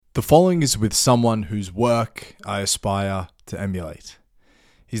The following is with someone whose work I aspire to emulate.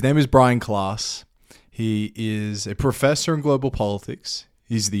 His name is Klaas. He is a professor in global politics.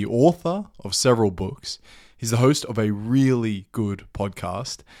 He's the author of several books. He's the host of a really good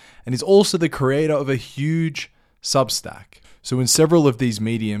podcast. And he's also the creator of a huge Substack. So in several of these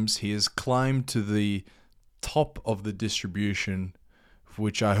mediums, he has climbed to the top of the distribution,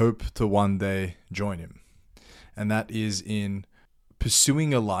 which I hope to one day join him. And that is in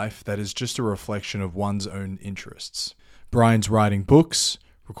pursuing a life that is just a reflection of one's own interests. Brian's writing books,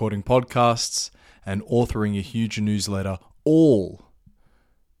 recording podcasts, and authoring a huge newsletter, all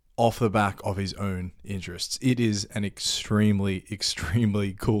off the back of his own interests. It is an extremely,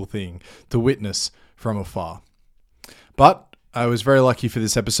 extremely cool thing to witness from afar. But I was very lucky for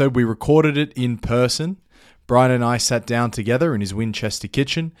this episode. We recorded it in person. Brian and I sat down together in his Winchester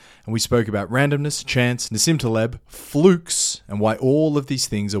kitchen, and we spoke about randomness, chance, Nassim Taleb, Flukes, and why all of these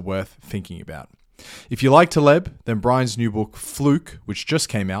things are worth thinking about. If you like Taleb, then Brian's new book, Fluke, which just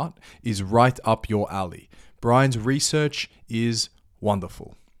came out, is right up your alley. Brian's research is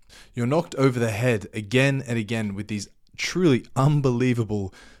wonderful. You're knocked over the head again and again with these truly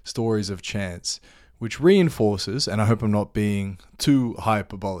unbelievable stories of chance, which reinforces, and I hope I'm not being too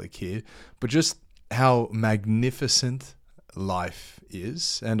hyperbolic here, but just how magnificent life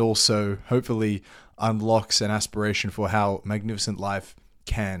is, and also hopefully unlocks an aspiration for how magnificent life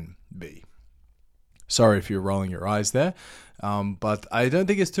can be. Sorry if you're rolling your eyes there, but I don't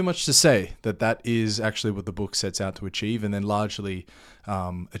think it's too much to say that is actually what the book sets out to achieve, and then largely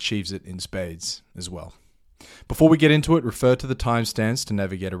achieves it in spades as well. Before we get into it, refer to the timestamps to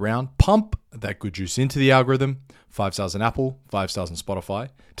navigate around. Pump that good juice into the algorithm. 5 stars on Apple, 5 stars on Spotify.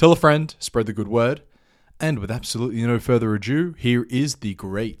 Tell a friend, spread the good word. And with absolutely no further ado, here is the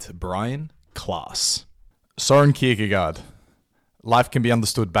great Brian Klaas. Soren Kierkegaard. Life can be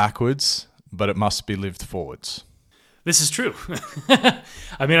understood backwards, but it must be lived forwards. This is true.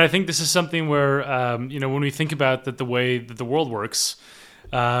 I mean, I think this is something where, when we think about that the way that the world works,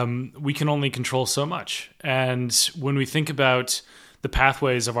 we can only control so much. And when we think about the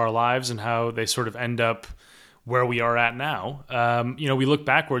pathways of our lives and how they sort of end up where we are at now, we look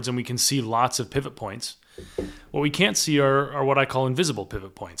backwards and we can see lots of pivot points. What we can't see are what I call invisible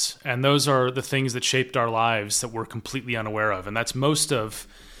pivot points. And those are the things that shaped our lives that we're completely unaware of. And that's most of,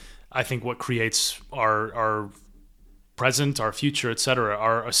 I think, what creates our present, our future, etc.,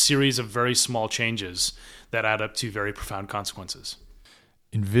 are a series of very small changes that add up to very profound consequences.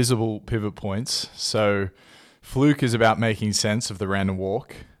 Invisible pivot points. So Fluke is about making sense of the random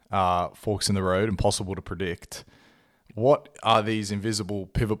walk, forks in the road, impossible to predict. What are these invisible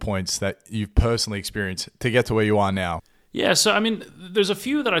pivot points that you've personally experienced to get to where you are now? Yeah, so I mean, there's a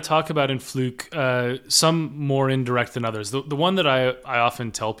few that I talk about in Fluke, some more indirect than others. The one that I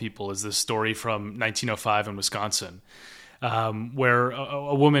often tell people is this story from 1905 in Wisconsin, where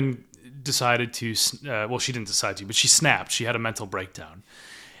a woman decided to, she didn't decide to, but she snapped. She had a mental breakdown,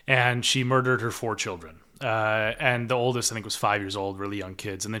 and she murdered her 4 children. And the oldest, I think, was 5 years old, really young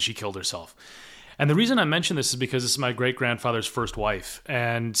kids, and then she killed herself. And the reason I mention this is because this is my great-grandfather's first wife,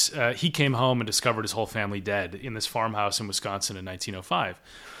 and he came home and discovered his whole family dead in this farmhouse in Wisconsin in 1905.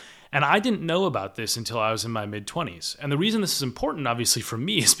 And I didn't know about this until I was in my mid-20s. And the reason this is important, obviously, for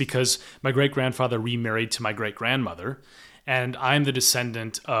me is because my great-grandfather remarried to my great-grandmother, and I'm the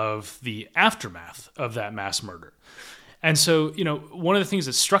descendant of the aftermath of that mass murder. And so, one of the things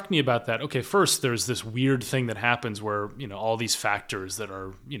that struck me about that, okay, first, there's this weird thing that happens where, all these factors that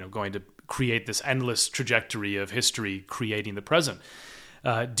are, going to create this endless trajectory of history creating the present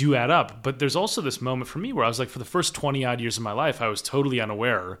do add up. But there's also this moment for me where I was like, for the first 20 odd years of my life, I was totally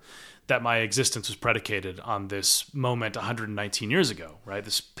unaware that my existence was predicated on this moment 119 years ago, right?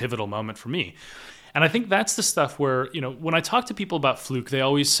 This pivotal moment for me. And I think that's the stuff where, when I talk to people about Fluke, they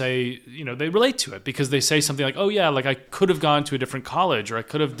always say, they relate to it because they say something like, oh yeah, like I could have gone to a different college or I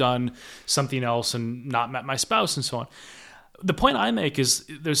could have done something else and not met my spouse and so on. The point I make is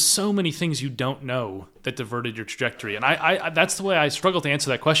there's so many things you don't know that diverted your trajectory. And I that's the way I struggle to answer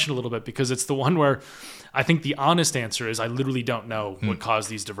that question a little bit because it's the one where I think the honest answer is I literally don't know what caused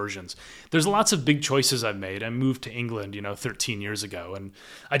these diversions. There's lots of big choices I've made. I moved to England, 13 years ago, and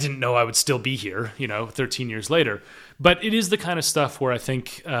I didn't know I would still be here, 13 years later. But it is the kind of stuff where I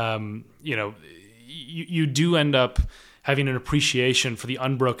think, you do end up having an appreciation for the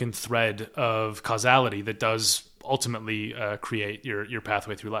unbroken thread of causality that does ultimately create your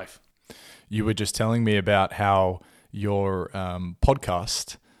pathway through life. You were just telling me about how your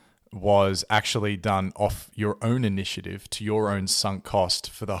podcast was actually done off your own initiative to your own sunk cost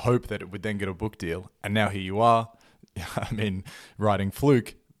for the hope that it would then get a book deal. And now here you are, writing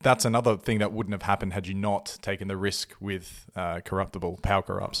Fluke. that's another thing that wouldn't have happened had you not taken the risk with corruptible power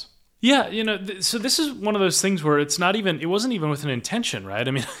corrupts. Yeah, so this is one of those things where it wasn't even with an intention, right?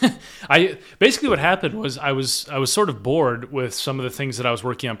 I mean, basically what happened was I was sort of bored with some of the things that I was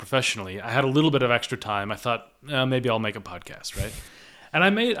working on professionally. I had a little bit of extra time. I thought, maybe I'll make a podcast, right? And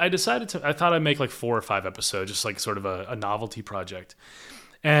I thought I'd make like 4 or 5 episodes, just like sort of a novelty project.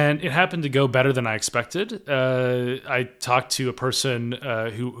 And it happened to go better than I expected. I talked to a person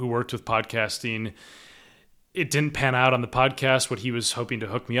who worked with podcasting. It didn't pan out on the podcast what he was hoping to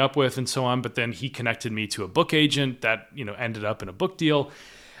hook me up with and so on, but then he connected me to a book agent that ended up in a book deal.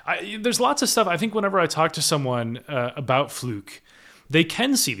 There's lots of stuff. I think whenever I talk to someone about Fluke, they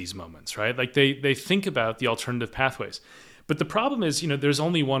can see these moments, right? Like they think about the alternative pathways. But the problem is, there's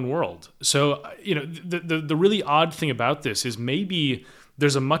only one world. So, the really odd thing about this is maybe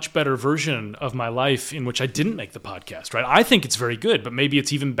there's a much better version of my life in which I didn't make the podcast, right? I think it's very good, but maybe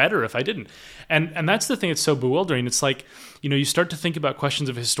it's even better if I didn't. And that's the thing that's so bewildering. It's like, you start to think about questions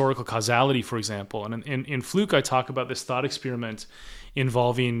of historical causality, for example. And in Fluke, I talk about this thought experiment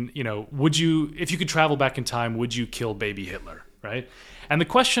involving, if you could travel back in time, would you kill baby Hitler, right? And the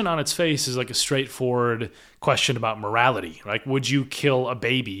question on its face is like a straightforward question about morality, right? Would you kill a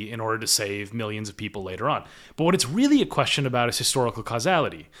baby in order to save millions of people later on? But what it's really a question about is historical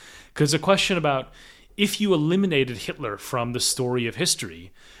causality. Because it's a question about, if you eliminated Hitler from the story of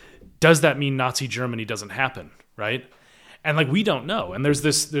history, does that mean Nazi Germany doesn't happen, right? And like, we don't know. And there's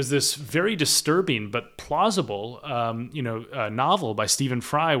this very disturbing but plausible, novel by Stephen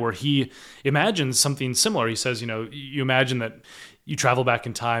Fry where he imagines something similar. He says, you imagine that you travel back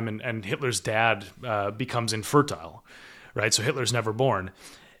in time and Hitler's dad becomes infertile, right? So Hitler's never born.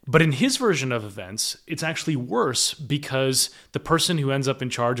 But in his version of events, it's actually worse because the person who ends up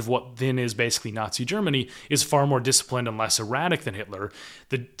in charge of what then is basically Nazi Germany is far more disciplined and less erratic than Hitler.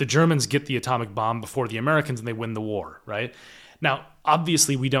 The Germans get the atomic bomb before the Americans and they win the war, right? Now,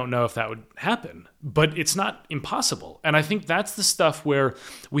 obviously, we don't know if that would happen, but it's not impossible. And I think that's the stuff where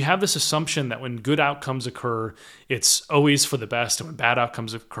we have this assumption that when good outcomes occur, it's always for the best, and when bad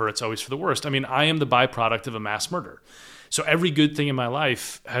outcomes occur, it's always for the worst. I mean, I am the byproduct of a mass murder. So every good thing in my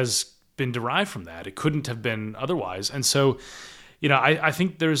life has been derived from that. It couldn't have been otherwise. And so, I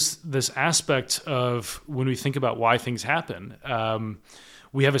think there's this aspect of when we think about why things happen,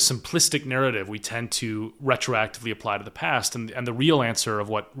 we have a simplistic narrative we tend to retroactively apply to the past, and the real answer of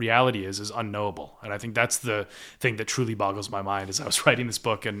what reality is unknowable. And I think that's the thing that truly boggles my mind as I was writing this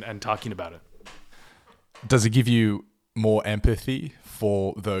book and talking about it. Does it give you more empathy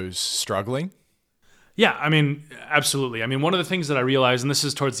for those struggling? Yeah, I mean, absolutely. I mean, one of the things that I realized, and this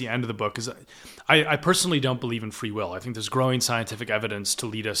is towards the end of the book, is I personally don't believe in free will. I think there's growing scientific evidence to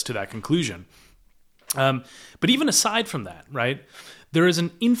lead us to that conclusion. But even aside from that, right, there is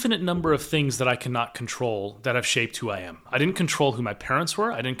an infinite number of things that I cannot control that have shaped who I am. I didn't control who my parents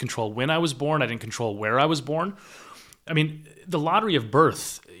were. I didn't control when I was born. I didn't control where I was born. I mean, the lottery of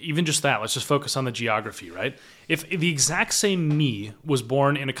birth, even just that, let's just focus on the geography, right? If the exact same me was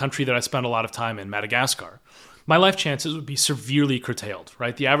born in a country that I spent a lot of time in, Madagascar, my life chances would be severely curtailed,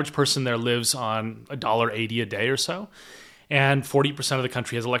 right? The average person there lives on $1.80 a day or so, and 40% of the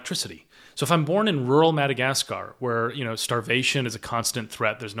country has electricity. So if I'm born in rural Madagascar, where starvation is a constant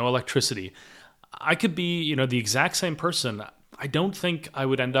threat, there's no electricity, I could be the exact same person. I don't think I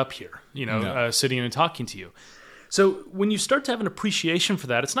would end up here, sitting and talking to you. So when you start to have an appreciation for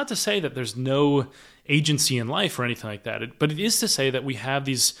that, it's not to say that there's no agency in life or anything like that, but it is to say that we have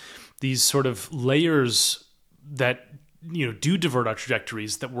these sort of layers that do divert our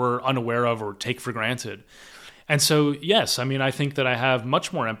trajectories that we're unaware of or take for granted. And so, yes, I mean, I think that I have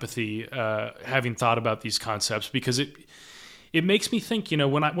much more empathy having thought about these concepts, because it makes me think,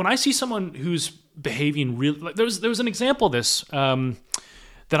 when I see someone who's behaving really, like there was an example of this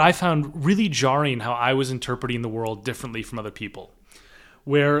that I found really jarring, how I was interpreting the world differently from other people,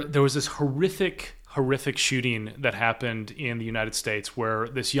 where there was this horrific shooting that happened in the United States where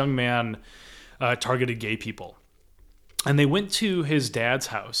this young man targeted gay people. And they went to his dad's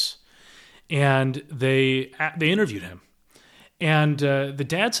house and they interviewed him. And the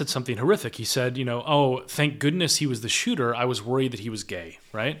dad said something horrific. He said, oh, thank goodness he was the shooter. I was worried that he was gay,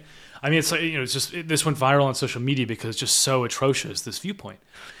 right? I mean, it's like, this went viral on social media because it's just so atrocious, this viewpoint.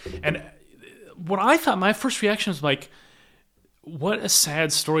 And what I thought, my first reaction was like, what a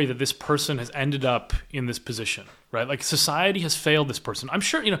sad story that this person has ended up in this position, right? Like, society has failed this person. I'm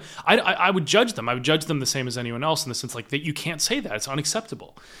sure, I would judge them. I would judge them the same as anyone else in the sense like that you can't say that. It's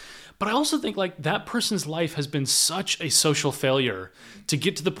unacceptable. But I also think like that person's life has been such a social failure to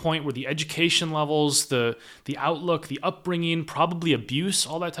get to the point where the education levels, the outlook, the upbringing, probably abuse,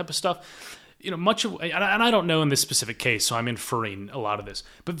 all that type of stuff, much of, and I don't know in this specific case, so I'm inferring a lot of this,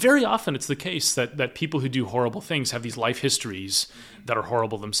 but very often it's the case that people who do horrible things have these life histories that are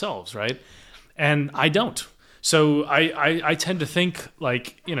horrible themselves, right? And I don't. So I tend to think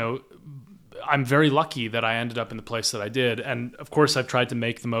like, I'm very lucky that I ended up in the place that I did. And of course I've tried to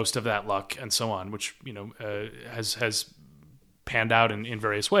make the most of that luck and so on, which, has panned out in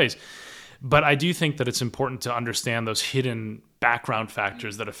various ways. But I do think that it's important to understand those hidden background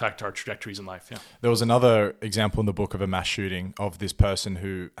factors that affect our trajectories in life. Yeah. There was another example in the book of a mass shooting of this person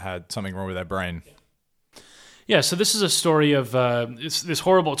who had something wrong with their brain. Yeah, so this is a story of it's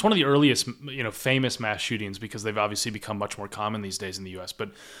horrible. It's one of the earliest, famous mass shootings because they've obviously become much more common these days in the U.S.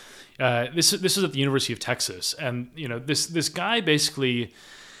 But this is at the University of Texas, and this guy basically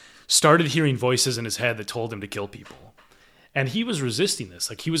started hearing voices in his head that told him to kill people, and he was resisting this.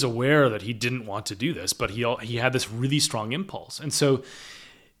 Like he was aware that he didn't want to do this, but he had this really strong impulse, and so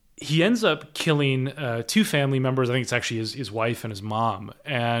he ends up killing two family members. I think it's actually his wife and his mom,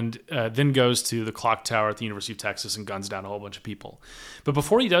 and then goes to the clock tower at the University of Texas and guns down a whole bunch of people. But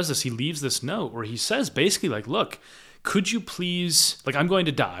before he does this, he leaves this note where he says basically like, look, could you please, like I'm going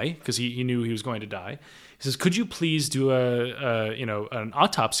to die, because he knew he was going to die. He says, could you please do an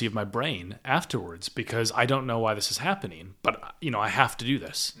autopsy of my brain afterwards, because I don't know why this is happening, but I have to do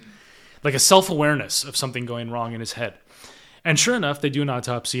this. Like a self-awareness of something going wrong in his head. And sure enough, they do an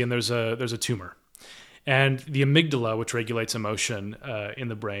autopsy, and there's a tumor, and the amygdala, which regulates emotion in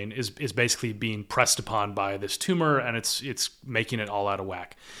the brain, is basically being pressed upon by this tumor, and it's making it all out of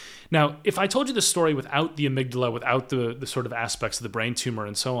whack. Now, if I told you the story without the amygdala, without the sort of aspects of the brain tumor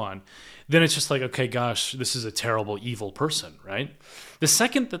and so on, then it's just like, okay, gosh, this is a terrible, evil person, right? The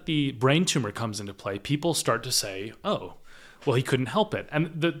second that the brain tumor comes into play, people start to say, oh, well, he couldn't help it.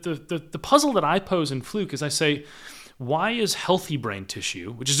 And the puzzle that I pose in Fluke is I say, why is healthy brain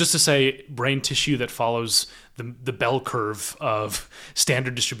tissue, which is just to say brain tissue that follows the bell curve of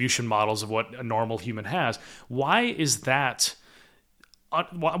standard distribution models of what a normal human has, why is that?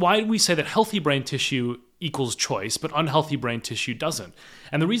 Why do we say that healthy brain tissue equals choice, but unhealthy brain tissue doesn't?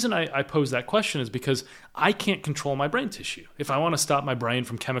 And the reason I pose that question is because I can't control my brain tissue. If I want to stop my brain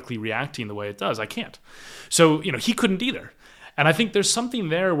from chemically reacting the way it does, I can't. So, he couldn't either. And I think there's something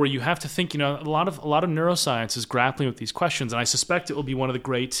there where you have to think, a lot of neuroscience is grappling with these questions, and I suspect it will be one of the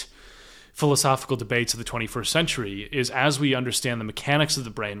great philosophical debates of the 21st century, is as we understand the mechanics of the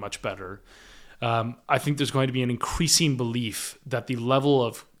brain much better, I think there's going to be an increasing belief that the level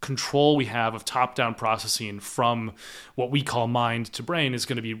of control we have of top-down processing from what we call mind to brain is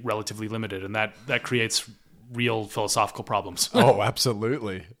going to be relatively limited, and that creates real philosophical problems. Oh,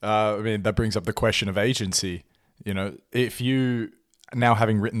 absolutely. That brings up the question of agency. If you, now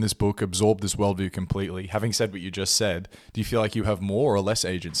having written this book, absorb this worldview completely, having said what you just said, do you feel like you have more or less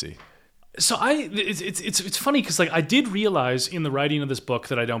agency? So it's funny because I did realize in the writing of this book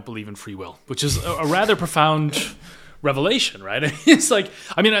that I don't believe in free will, which is a rather profound revelation, right? It's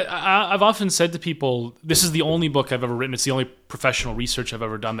I've often said to people, this is the only book I've ever written. It's the only professional research I've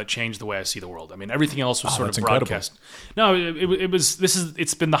ever done that changed the way I see the world. Everything else was sort of broadcast. Incredible. No,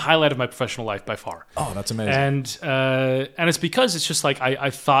 it's been the highlight of my professional life by far. Oh, that's amazing. And it's because it's just I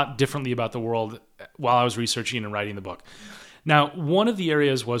thought differently about the world while I was researching and writing the book. Now, one of the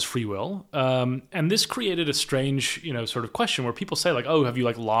areas was free will, and this created a strange, sort of question where people say oh, have you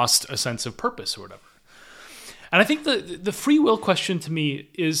lost a sense of purpose or whatever? And I think the free will question to me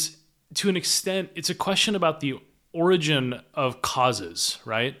is, to an extent, it's a question about the origin of causes,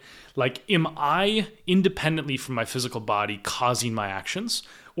 right? Am I independently from my physical body causing my actions,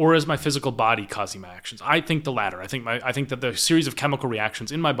 or is my physical body causing my actions? I think the latter. I think that the series of chemical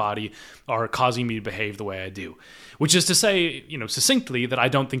reactions in my body are causing me to behave the way I do, which is to say, succinctly, that I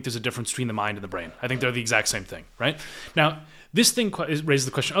don't think there's a difference between the mind and the brain. I think they're the exact same thing, right? Now, this thing raises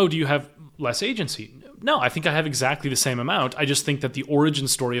the question, do you have less agency? No, I think I have exactly the same amount. I just think that the origin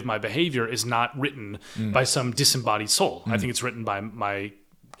story of my behavior is not written by some disembodied soul. I think it's written by my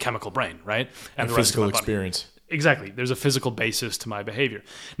chemical brain, right? And the rest of my experience. Exactly. There's a physical basis to my behavior.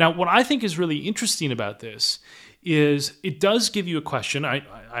 Now, what I think is really interesting about this is it does give you a question,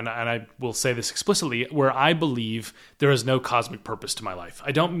 and I will say this explicitly, where I believe there is no cosmic purpose to my life.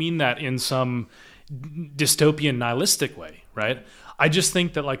 I don't mean that in some dystopian nihilistic way, right? I just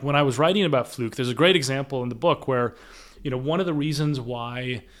think that when I was writing about Fluke, there's a great example in the book where, one of the reasons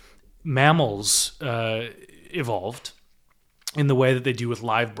why mammals evolved in the way that they do with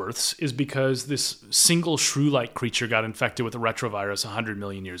live births is because this single shrew-like creature got infected with a retrovirus 100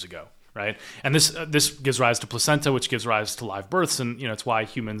 million years ago, right? And this gives rise to placenta, which gives rise to live births, and it's why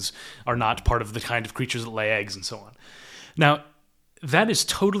humans are not part of the kind of creatures that lay eggs and so on. Now, that is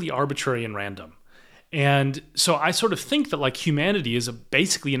totally arbitrary and random. And so I sort of think that like humanity is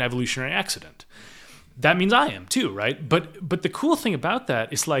basically an evolutionary accident. That means I am too, right? But the cool thing about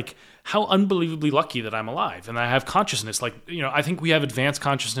that is like how unbelievably lucky that I'm alive and I have consciousness. Like, I think we have advanced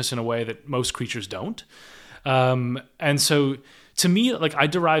consciousness in a way that most creatures don't. And so to me, like I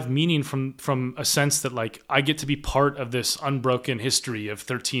derive meaning from a sense that like I get to be part of this unbroken history of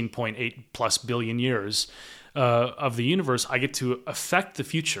 13.8 plus billion years of the universe. I get to affect the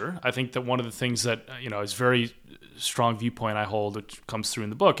future. I think that one of the things that, is very strong viewpoint I hold, which comes through in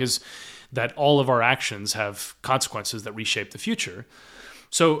the book, is that all of our actions have consequences that reshape the future.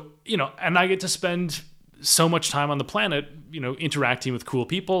 So, and I get to spend so much time on the planet, interacting with cool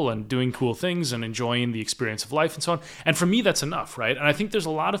people and doing cool things and enjoying the experience of life and so on. And for me, that's enough, right? And I think there's a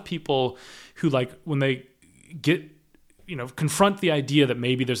lot of people who like when they get, confront the idea that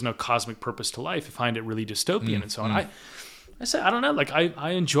maybe there's no cosmic purpose to life, find it really dystopian and so on. I say, I don't know, like I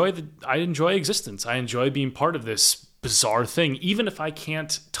enjoy existence. I enjoy being part of this bizarre thing, even if I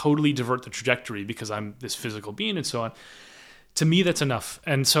can't totally divert the trajectory because I'm this physical being and so on. To me, that's enough.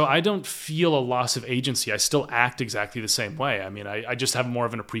 And so I don't feel a loss of agency. I still act exactly the same way. I mean, I just have more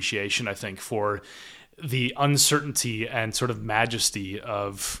of an appreciation, I think, for the uncertainty and sort of majesty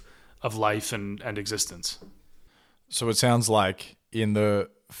of life and existence. So it sounds like in the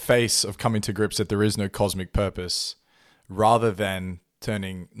face of coming to grips that there is no cosmic purpose, rather than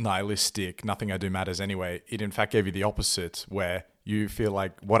turning nihilistic, nothing I do matters anyway, it in fact gave you the opposite, where you feel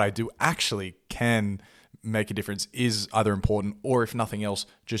like what I do actually can make a difference, is either important, or if nothing else,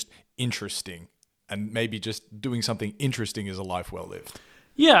 just interesting. And maybe just doing something interesting is a life well lived.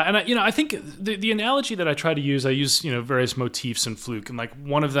 Yeah, and I think the analogy that I try to use, I use various motifs in Fluke, and like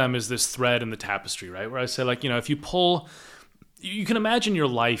one of them is this thread in the tapestry, right? Where I say like if you pull, you can imagine your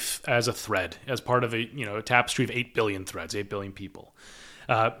life as a thread, as part of a tapestry of 8 billion threads, 8 billion people.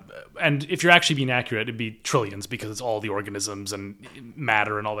 And if you're actually being accurate, it'd be trillions because it's all the organisms and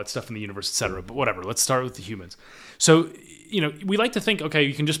matter and all that stuff in the universe, et cetera. But whatever, let's start with the humans. So, we like to think, okay,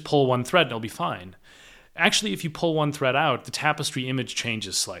 you can just pull one thread and it'll be fine. Actually, if you pull one thread out, the tapestry image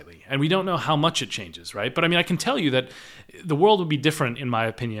changes slightly. And we don't know how much it changes, right? But I mean, I can tell you that the world would be different, in my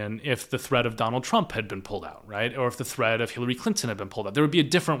opinion, if the thread of Donald Trump had been pulled out, right? Or if the thread of Hillary Clinton had been pulled out. There would be a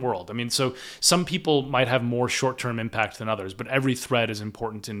different world. I mean, so some people might have more short-term impact than others, but every thread is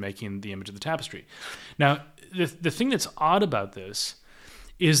important in making the image of the tapestry. Now, the thing that's odd about this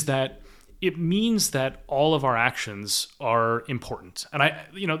is that it means that all of our actions are important. And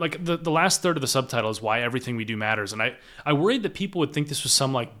like the last third of the subtitle is why everything we do matters. And I worried that people would think this was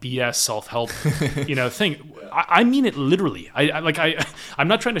some like BS self-help, thing. I mean it literally. I'm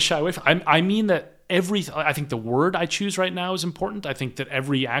not trying to shy away from. I mean that I think the word I choose right now is important. I think that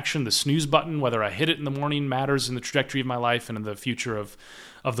every action, the snooze button, whether I hit it in the morning, matters in the trajectory of my life and in the future of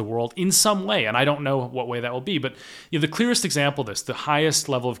the world in some way. And I don't know what way that will be. But the clearest example of this, the highest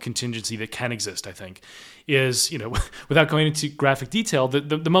level of contingency that can exist, I think, is, without going into graphic detail,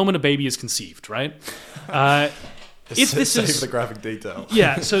 the moment a baby is conceived, right? If this is the graphic detail,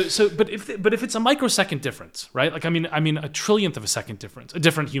 yeah. But if it's a microsecond difference, right? Like I mean a trillionth of a second difference, a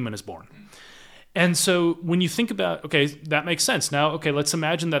different human is born. And so when you think about, okay, that makes sense. Now, okay, let's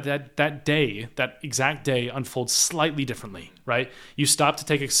imagine that exact day unfolds slightly differently, right? You stop to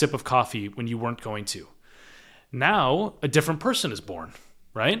take a sip of coffee when you weren't going to. Now, a different person is born,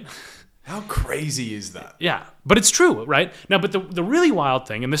 right? How crazy is that? Yeah, but it's true, right? Now, but the really wild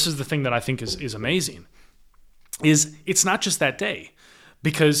thing, and this is the thing that I think is amazing, is it's not just that day.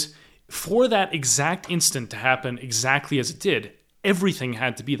 Because for that exact instant to happen exactly as it did, everything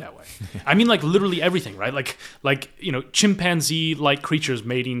had to be that way. I mean, like literally everything, right? Like chimpanzee-like creatures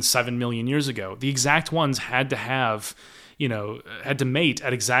mating 7 million years ago. The exact ones had to mate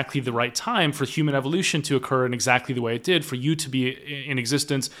at exactly the right time for human evolution to occur in exactly the way it did, for you to be in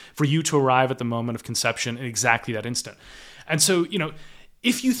existence, for you to arrive at the moment of conception in exactly that instant. And so,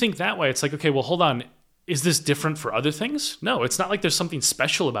 if you think that way, it's like, okay, well, hold on. Is this different for other things? No, it's not like there's something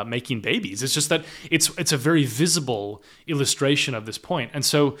special about making babies. It's just that it's a very visible illustration of this point. And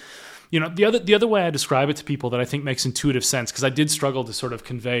so, the other way I describe it to people that I think makes intuitive sense, because I did struggle to sort of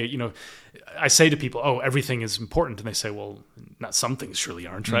convey, I say to people, oh, everything is important. And they say, well, not some things surely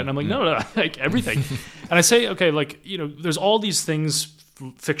aren't, right? And I'm like, no, like everything. And I say, okay, like, there's all these things,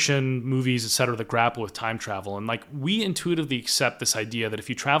 fiction, movies, et cetera, that grapple with time travel. And like we intuitively accept this idea that if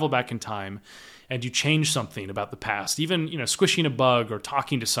you travel back in time and you change something about the past, even, squishing a bug or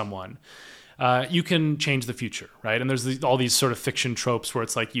talking to someone, you can change the future, right? And there's all these sort of fiction tropes where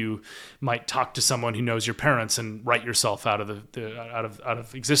it's like you might talk to someone who knows your parents and write yourself out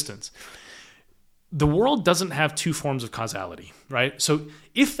of existence. The world doesn't have two forms of causality, right? So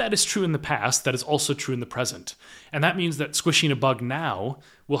if that is true in the past, that is also true in the present. And that means that squishing a bug now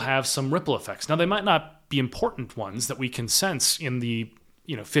will have some ripple effects. Now, they might not be important ones that we can sense in the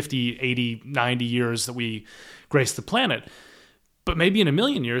 50, 80, 90 years that we grace the planet. But maybe in a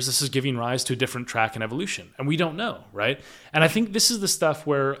million years, this is giving rise to a different track in evolution. And we don't know, right? And I think this is the stuff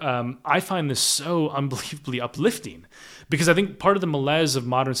where I find this so unbelievably uplifting, because I think part of the malaise of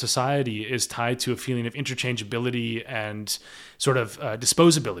modern society is tied to a feeling of interchangeability and sort of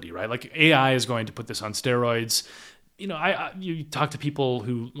disposability, right? Like AI is going to put this on steroids. You talk to people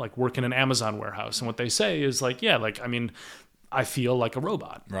who like work in an Amazon warehouse, and what they say is like, I feel like a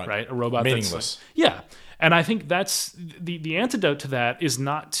robot, right? A robot meaningless. That's like, yeah. And I think that's the antidote to that is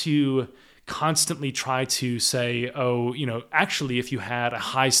not to constantly try to say, actually, if you had a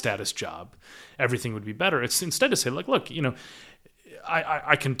high status job, everything would be better. It's instead to say, like, look,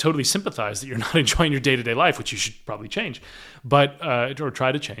 I can totally sympathize that you're not enjoying your day-to-day life, which you should probably change, but or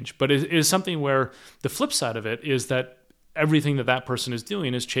try to change. But it is something where the flip side of it is that everything that person is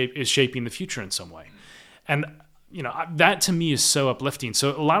doing is shaping the future in some way. And that to me is so uplifting.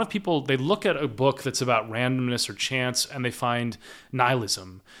 So a lot of people, they look at a book that's about randomness or chance and they find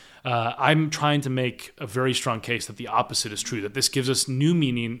nihilism. I'm trying to make a very strong case that the opposite is true, that this gives us new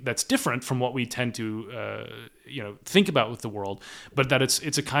meaning that's different from what we tend to think about with the world, but that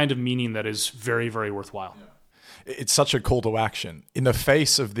it's a kind of meaning that is very, very worthwhile. Yeah. It's such a call to action. In the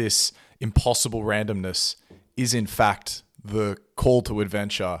face of this impossible randomness is in fact the call to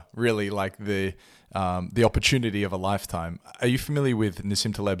adventure, really like the opportunity of a lifetime. Are you familiar with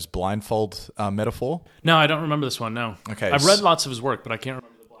Nassim Taleb's blindfold metaphor? No, I don't remember this one, no. Okay. I've read lots of his work, but I can't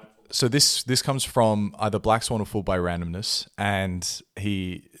remember the blindfold. So this comes from either Black Swan or Fooled by Randomness, and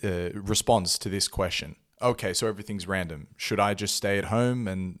he responds to this question. Okay, so everything's random. Should I just stay at home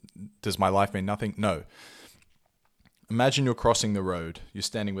and does my life mean nothing? No. Imagine you're crossing the road. You're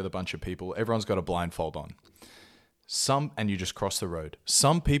standing with a bunch of people. Everyone's got a blindfold on. And you just cross the road.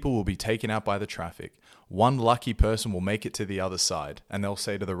 Some people will be taken out by the traffic. One lucky person will make it to the other side, and they'll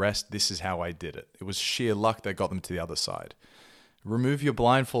say to the rest, this is how I did it. It was sheer luck that got them to the other side. Remove your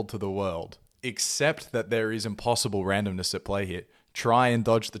blindfold to the world. Accept that there is impossible randomness at play here. Try and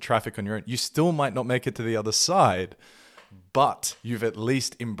dodge the traffic on your own. You still might not make it to the other side, but you've at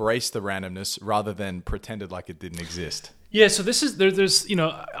least embraced the randomness rather than pretended like it didn't exist. Yeah, so this is, there's,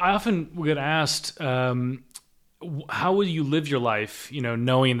 I often get asked, how will you live your life,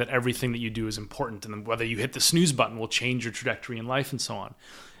 knowing that everything that you do is important, and whether you hit the snooze button will change your trajectory in life and so on.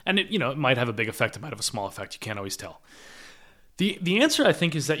 And it might have a big effect, it might have a small effect, you can't always tell. The answer, I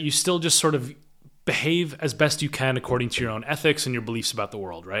think, is that you still just sort of behave as best you can according to your own ethics and your beliefs about the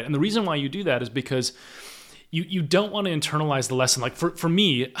world, right? And the reason why you do that is because you don't want to internalize the lesson. Like for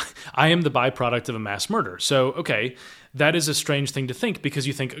me, I am the byproduct of a mass murder. So, okay, that is a strange thing to think, because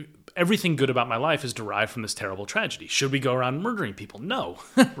you think everything good about my life is derived from this terrible tragedy. Should we go around murdering people? No,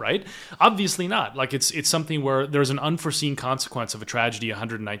 right? Obviously not. Like it's something where there's an unforeseen consequence of a tragedy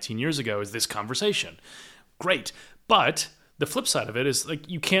 119 years ago is this conversation. Great. But the flip side of it is like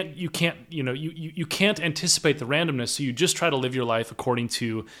you can't anticipate the randomness, so you just try to live your life according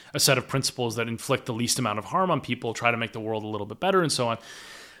to a set of principles that inflict the least amount of harm on people, try to make the world a little bit better and so on.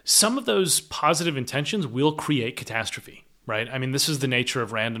 Some of those positive intentions will create catastrophe, right? I mean, this is the nature of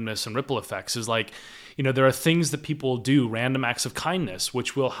randomness and ripple effects, is like, there are things that people do, random acts of kindness,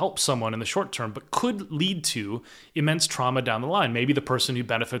 which will help someone in the short term, but could lead to immense trauma down the line. Maybe the person who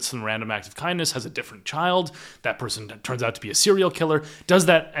benefits from the random act of kindness has a different child. That person turns out to be a serial killer. Does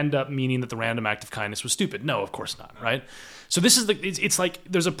that end up meaning that the random act of kindness was stupid? No, of course not, right? So this is it's like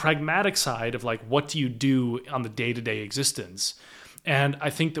there's a pragmatic side of like, what do you do on the day-to-day existence? And I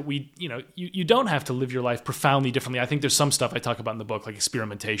think that you don't have to live your life profoundly differently. I think there's some stuff I talk about in the book, like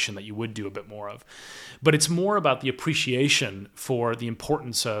experimentation, that you would do a bit more of. But it's more about the appreciation for the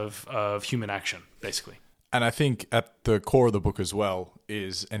importance of human action, basically. And I think at the core of the book as well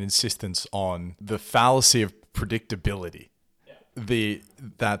is an insistence on the fallacy of predictability. Yeah.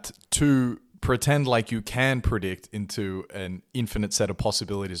 That to pretend like you can predict into an infinite set of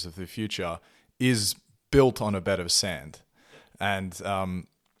possibilities of the future is built on a bed of sand. And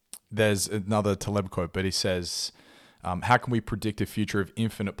there's another Taleb quote, but he says, how can we predict a future of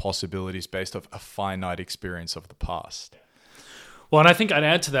infinite possibilities based off a finite experience of the past? Well, and I think I'd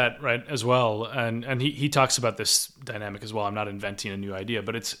add to that, right, as well. And he talks about this dynamic as well. I'm not inventing a new idea,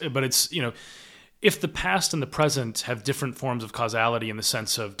 but it's if the past and the present have different forms of causality in the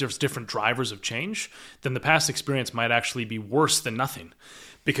sense of there's different drivers of change, then the past experience might actually be worse than nothing.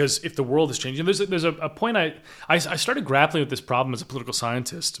 Because if the world is changing, there's a point I started grappling with this problem as a political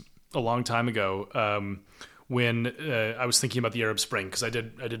scientist a long time ago when I was thinking about the Arab Spring, because I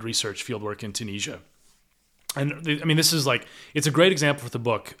did research fieldwork in Tunisia. And I mean, this is like, it's a great example for the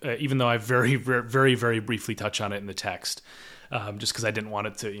book, even though I very, very, very briefly touch on it in the text, just because I didn't want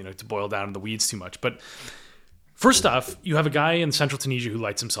it to boil down in the weeds too much. But first off, you have a guy in central Tunisia who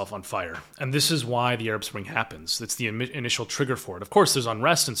lights himself on fire. And this is why the Arab Spring happens. It's the initial trigger for it. Of course, there's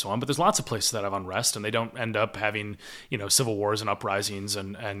unrest and so on, but there's lots of places that have unrest, and they don't end up having, civil wars and uprisings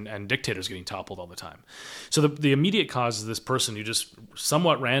and dictators getting toppled all the time. So the immediate cause is this person who just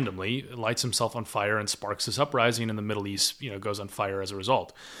somewhat randomly lights himself on fire and sparks this uprising, and the Middle East, goes on fire as a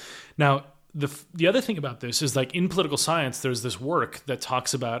result. Now, the other thing about this is, like, in political science, there's this work that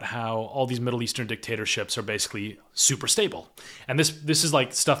talks about how all these Middle Eastern dictatorships are basically super stable. And this is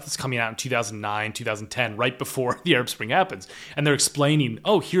like stuff that's coming out in 2009, 2010, right before the Arab Spring happens. And they're explaining,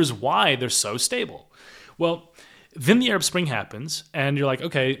 here's why they're so stable. Well, then the Arab Spring happens, and you're like,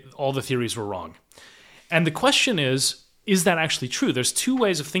 okay, all the theories were wrong. And the question is that actually true? There's two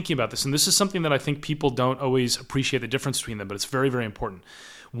ways of thinking about this, and this is something that I think people don't always appreciate the difference between them, but it's very, very important.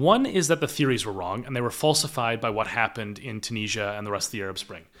 One is that the theories were wrong, and they were falsified by what happened in Tunisia and the rest of the Arab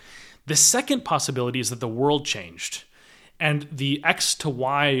Spring. The second possibility is that the world changed, and the X to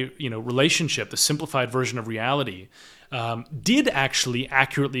Y relationship, the simplified version of reality, did actually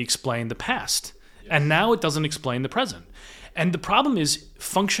accurately explain the past, and now it doesn't explain the present. And the problem is,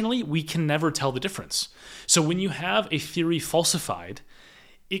 functionally, we can never tell the difference. So when you have a theory falsified,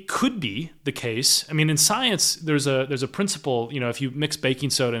 it could be the case. I mean, in science, there's a principle, if you mix baking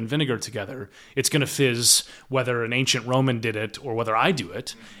soda and vinegar together, it's going to fizz whether an ancient Roman did it or whether I do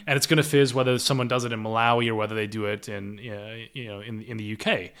it. And it's going to fizz whether someone does it in Malawi or whether they do it in the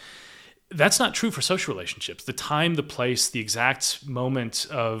UK. That's not true for social relationships. The time, the place, the exact moment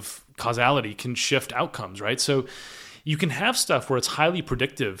of causality can shift outcomes, right? So you can have stuff where it's highly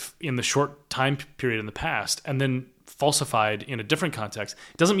predictive in the short time period in the past and then falsified in a different context.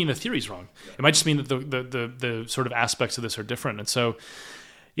 It doesn't mean the theory's wrong. It might just mean that the sort of aspects of this are different. And so,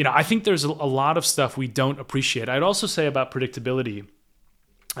 I think there's a lot of stuff we don't appreciate. I'd also say about predictability,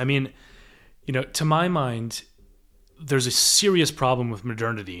 I mean, to my mind, there's a serious problem with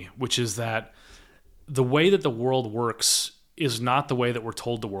modernity, which is that the way that the world works is not the way that we're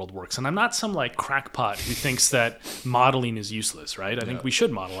told the world works. And I'm not some like crackpot who thinks that modeling is useless, right? I think we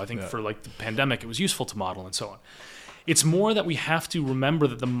should model. I think for like the pandemic, it was useful to model and so on. It's more that we have to remember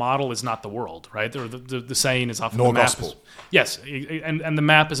that the model is not the world, right? Or the saying is often nor the map gospel. Yes, and the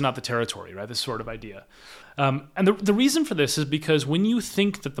map is not the territory, right? This sort of idea. And the reason for this is because when you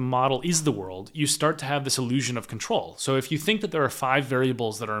think that the model is the world, you start to have this illusion of control. So if you think that there are 5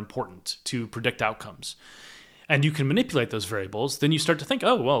 variables that are important to predict outcomes, and you can manipulate those variables, then you start to think,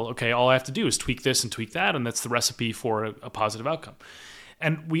 all I have to do is tweak this and tweak that, and that's the recipe for a positive outcome.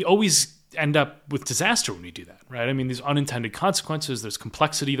 And we always end up with disaster when we do that, right? I mean, these unintended consequences, there's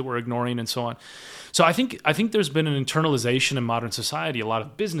complexity that we're ignoring and so on. So I think there's been an internalization in modern society. A lot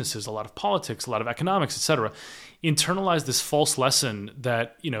of businesses, a lot of politics, a lot of economics, et cetera, internalize this false lesson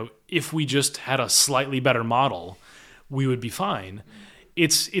that, if we just had a slightly better model, we would be fine.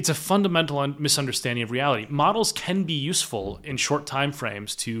 It's a fundamental misunderstanding of reality. Models can be useful in short time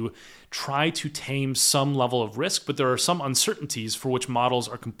frames to try to tame some level of risk, but there are some uncertainties for which models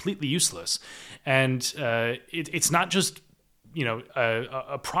are completely useless. And it's not just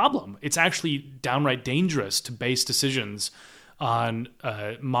a problem. It's actually downright dangerous to base decisions on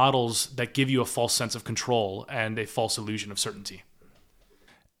models that give you a false sense of control and a false illusion of certainty.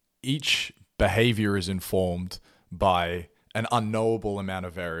 Each behavior is informed by an unknowable amount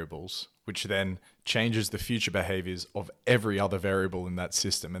of variables, which then changes the future behaviors of every other variable in that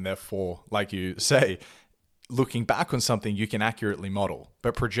system. And therefore, like you say, looking back on something you can accurately model,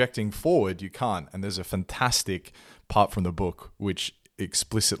 but projecting forward you can't. And there's a fantastic part from the book which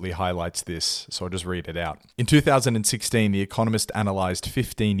explicitly highlights this, so I'll just read it out. In 2016, The Economist analyzed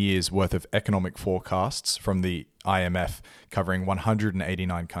 15 years worth of economic forecasts from the IMF covering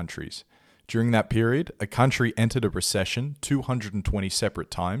 189 countries. During that period, a country entered a recession 220 separate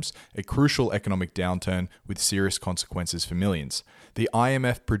times, a crucial economic downturn with serious consequences for millions. The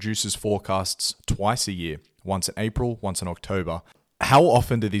IMF produces forecasts twice a year, once in April, once in October. How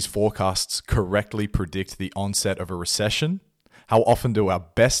often do these forecasts correctly predict the onset of a recession? How often do our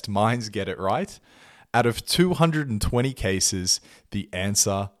best minds get it right? Out of 220 cases, the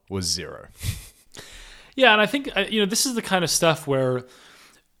answer was 0. Yeah, and I think this is the kind of stuff where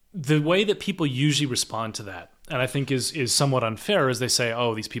the way that people usually respond to that, and I think is somewhat unfair, is they say,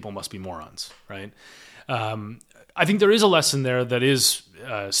 "Oh, these people must be morons," right? I think there is a lesson there that is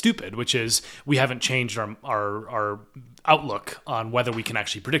stupid, which is we haven't changed our outlook on whether we can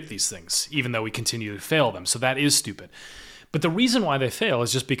actually predict these things, even though we continue to fail them. So that is stupid. But the reason why they fail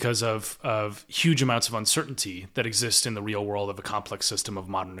is just because of huge amounts of uncertainty that exist in the real world of a complex system of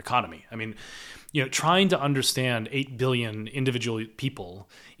modern economy. I mean, trying to understand 8 billion individual people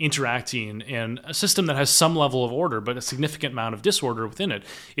interacting in a system that has some level of order, but a significant amount of disorder within it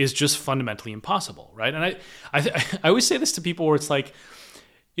is just fundamentally impossible, right? And I always say this to people where it's like,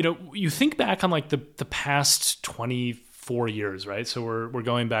 you think back on like the past 24 years, right? So we're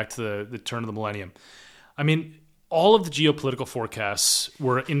going back to the turn of the millennium. I mean, all of the geopolitical forecasts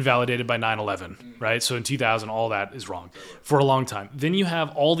were invalidated by 9/11, right? So in 2000, all that is wrong for a long time. Then you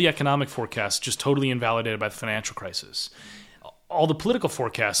have all the economic forecasts just totally invalidated by the financial crisis. All the political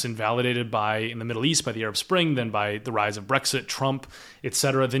forecasts invalidated in the Middle East by the Arab Spring, then by the rise of Brexit, Trump, et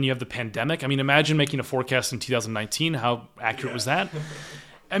cetera. Then you have the pandemic. I mean, imagine making a forecast in 2019. How accurate was that?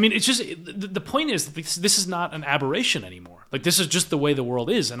 I mean, it's just, the point is that this is not an aberration anymore. Like, this is just the way the world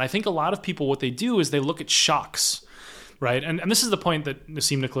is. And I think a lot of people, what they do is they look at shocks, right? And this is the point that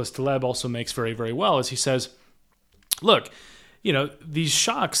Nassim Taleb also makes very, very well, is he says, look, these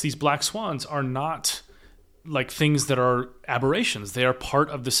shocks, these black swans are not like things that are aberrations. They are part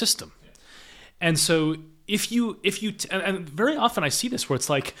of the system. And so if you and very often I see this where it's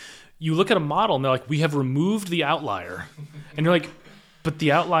like, you look at a model and they're like, we have removed the outlier. And you're like, but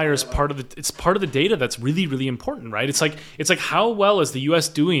the outlier is part of the data that's really, really important, right? It's like how well is the U.S.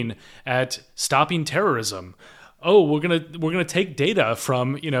 doing at stopping terrorism? Oh, we're gonna take data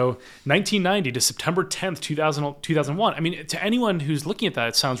from 1990 to September 10th, 2001. I mean, to anyone who's looking at that,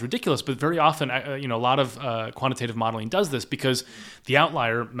 it sounds ridiculous, but very often, a lot of quantitative modeling does this because the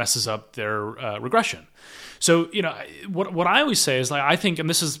outlier messes up their regression. So, what I always say is, like, I think, and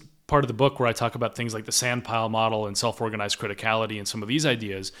this is part of the book where I talk about things like the sandpile model and self-organized criticality and some of these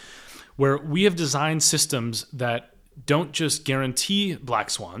ideas, where we have designed systems that don't just guarantee black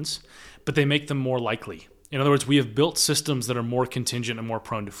swans, but they make them more likely. In other words, we have built systems that are more contingent and more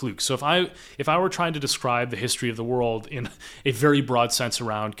prone to flukes. So if I were trying to describe the history of the world in a very broad sense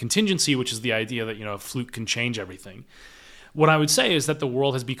around contingency, which is the idea that a fluke can change everything, what I would say is that the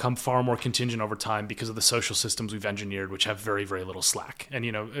world has become far more contingent over time because of the social systems we've engineered, which have very, very little slack. And,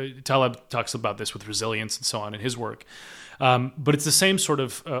 Taleb talks about this with resilience and so on in his work. But it's the same sort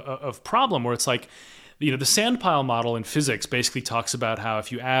of problem where it's like, the sandpile model in physics basically talks about how if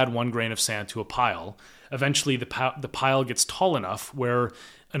you add 1 grain of sand to a pile, eventually the pile gets tall enough where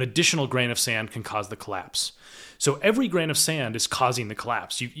an additional grain of sand can cause the collapse. So every grain of sand is causing the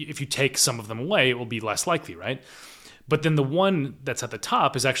collapse. If you take some of them away, it will be less likely, right? But then the one that's at the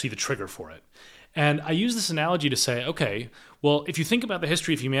top is actually the trigger for it. And I use this analogy to say, okay, well, if you think about the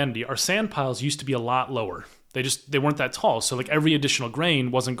history of humanity, our sand piles used to be a lot lower. They weren't that tall. So like every additional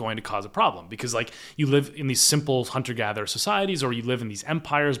grain wasn't going to cause a problem because like you live in these simple hunter-gatherer societies or you live in these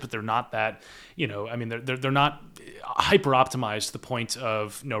empires, but they're not that, they're not hyper-optimized to the point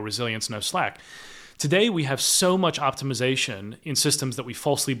of no resilience, no slack. Today, we have so much optimization in systems that we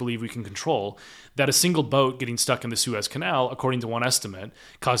falsely believe we can control that a single boat getting stuck in the Suez Canal, according to one estimate,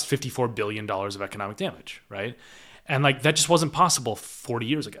 caused $54 billion of economic damage, right? And like that just wasn't possible 40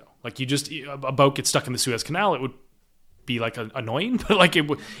 years ago. Like a boat gets stuck in the Suez Canal, it would be like annoying, but like it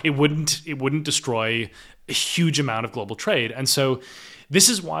wouldn't destroy a huge amount of global trade. And so this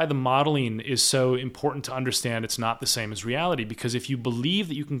is why the modeling is so important to understand. It's not the same as reality, because if you believe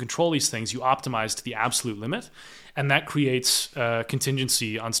that you can control these things, you optimize to the absolute limit, and that creates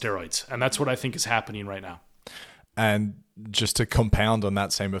contingency on steroids. And that's what I think is happening right now. And just to compound on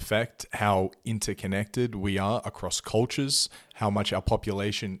that same effect, how interconnected we are across cultures, how much our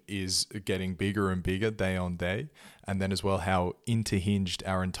population is getting bigger and bigger day on day, and then as well how interhinged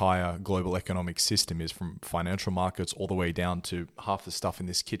our entire global economic system is, from financial markets all the way down to half the stuff in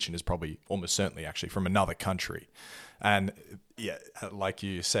this kitchen is probably almost certainly actually from another country. And yeah, like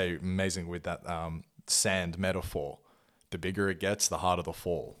you say, amazing with that sand metaphor. The bigger it gets, the harder the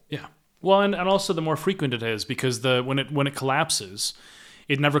fall. Yeah. Well, and also the more frequent it is, because when it collapses,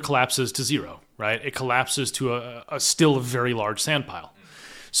 it never collapses to zero, right? It collapses to a still very large sand pile.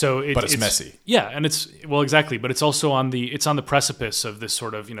 So it's messy. Yeah, and exactly, but it's also on the precipice of this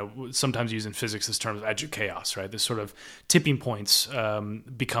sort of, sometimes used in physics this term of edge of chaos, right? This sort of tipping points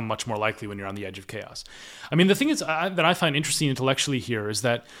become much more likely when you're on the edge of chaos. I mean, the thing is that I find interesting intellectually here is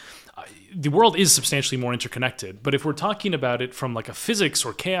that the world is substantially more interconnected, but if we're talking about it from like a physics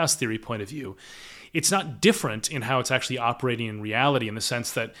or chaos theory point of view, it's not different in how it's actually operating in reality, in the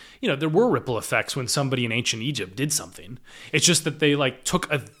sense that, there were ripple effects when somebody in ancient Egypt did something. It's just that they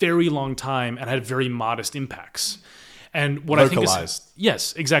took a very long time and had very modest impacts. And what localized. I think is,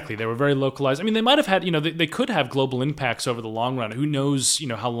 yes, exactly. They were very localized. I mean, they might have had, they could have global impacts over the long run. Who knows,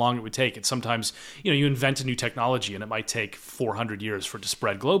 how long it would take. It's sometimes, you invent a new technology and it might take 400 years for it to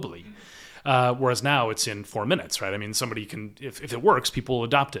spread globally. Whereas now it's in 4 minutes, right? I mean, somebody can, if it works, people will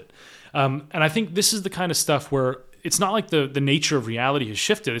adopt it. And I think this is the kind of stuff where it's not like the nature of reality has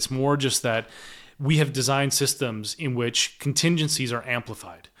shifted. It's more just that we have designed systems in which contingencies are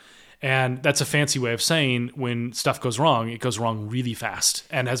amplified. And that's a fancy way of saying when stuff goes wrong, it goes wrong really fast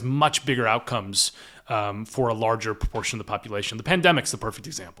and has much bigger outcomes for a larger proportion of the population. The pandemic's the perfect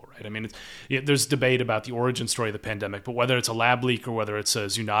example, right? I mean, there's debate about the origin story of the pandemic, but whether it's a lab leak or whether it's a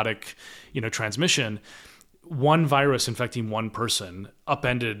zoonotic, transmission, one virus infecting one person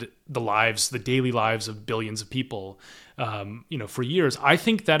upended the daily lives of billions of people, for years. I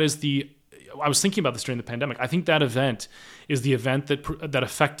think that is I was thinking about this during the pandemic. I think that event is the event that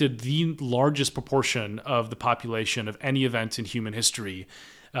affected the largest proportion of the population of any event in human history,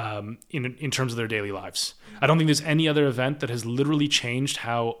 in terms of their daily lives. I don't think there's any other event that has literally changed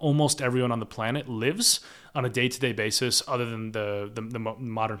how almost everyone on the planet lives on a day-to-day basis, other than the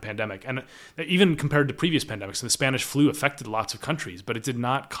modern pandemic. And even compared to previous pandemics, the Spanish flu affected lots of countries, but it did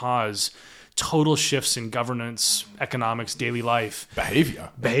not cause total shifts in governance, economics, daily life,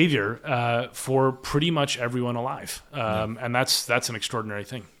 behavior for pretty much everyone alive, and that's an extraordinary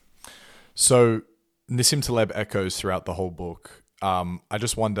thing. So Nassim Taleb echoes throughout the whole book. I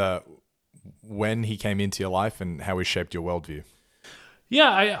just wonder when he came into your life and how he shaped your worldview.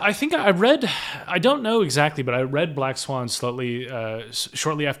 Yeah, I think I read. I don't know exactly, but I read Black Swan shortly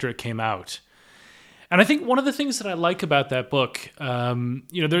after it came out. And I think one of the things that I like about that book,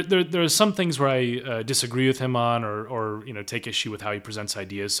 there are some things where I disagree with him on, or take issue with how he presents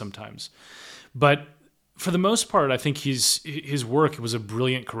ideas sometimes. But for the most part, I think his work was a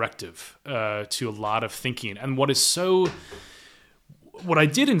brilliant corrective to a lot of thinking. And what I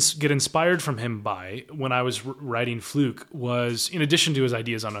did get inspired from him by when I was writing Fluke was, in addition to his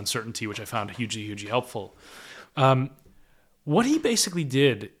ideas on uncertainty, which I found hugely, hugely helpful, what he basically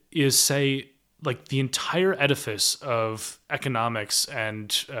did is say, the entire edifice of economics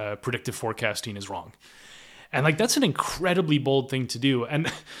and predictive forecasting is wrong. And that's an incredibly bold thing to do.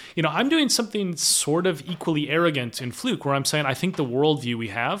 And, I'm doing something sort of equally arrogant in Fluke, where I'm saying I think the worldview we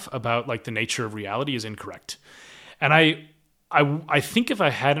have about the nature of reality is incorrect. And I think if I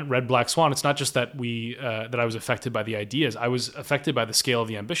hadn't read Black Swan, it's not just that that I was affected by the ideas. I was affected by the scale of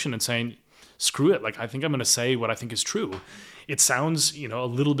the ambition and saying, screw it. I think I'm going to say what I think is true. It sounds, a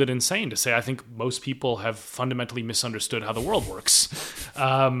little bit insane to say I think most people have fundamentally misunderstood how the world works.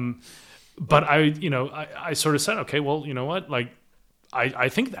 But I sort of said, okay, well, you know what? I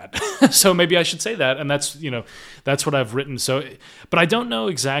think that. So maybe I should say that. And that's what I've written. So, but I don't know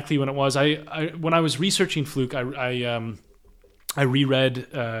exactly when it was. When I was researching Fluke, I reread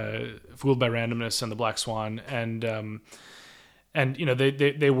Fooled by Randomness and The Black Swan, and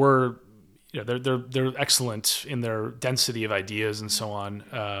they were, they're excellent in their density of ideas and so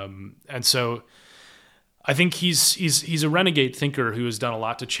on. And so I think he's a renegade thinker who has done a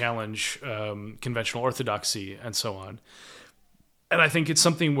lot to challenge conventional orthodoxy and so on. And I think it's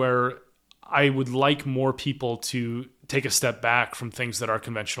something where I would like more people to take a step back from things that are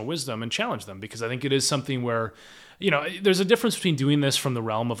conventional wisdom and challenge them, because I think it is something where, there's a difference between doing this from the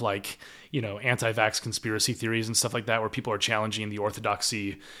realm of anti-vax conspiracy theories and stuff like that, where people are challenging the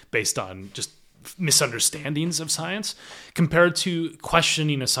orthodoxy based on just misunderstandings of science, compared to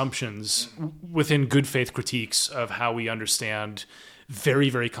questioning assumptions within good faith critiques of how we understand very,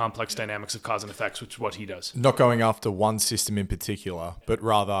 very complex dynamics of cause and effects, which is what he does. Not going after one system in particular, but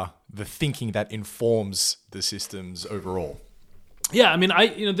rather the thinking that informs the systems overall. Yeah, I mean,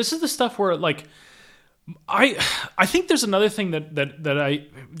 this is the stuff where I think there's another thing that I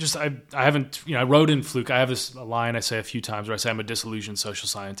haven't, I wrote in Fluke. I have this line I say a few times where I say I'm a disillusioned social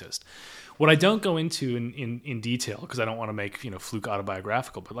scientist. What I don't go into in detail, because I don't want to make Fluke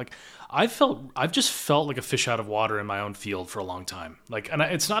autobiographical, but I've just felt like a fish out of water in my own field for a long time.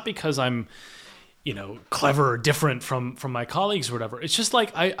 It's not because I'm clever or different from my colleagues or whatever. It's just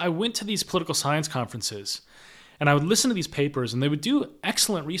I went to these political science conferences, and I would listen to these papers, and they would do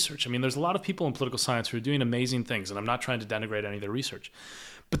excellent research. I mean, there's a lot of people in political science who are doing amazing things, and I'm not trying to denigrate any of their research.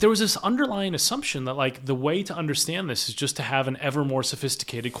 But there was this underlying assumption that the way to understand this is just to have an ever more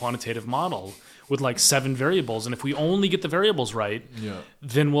sophisticated quantitative model with 7 variables, and if we only get the variables right,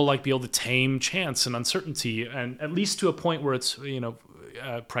 then we'll be able to tame chance and uncertainty, and at least to a point where it's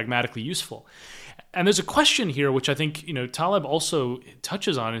pragmatically useful. And there's a question here, which I think, Taleb also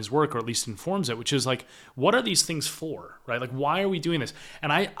touches on in his work, or at least informs it, which is like, what are these things for, right? Like, why are we doing this?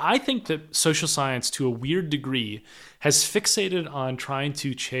 And I think that social science, to a weird degree, has fixated on trying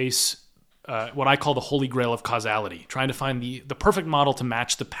to chase what I call the holy grail of causality, trying to find the perfect model to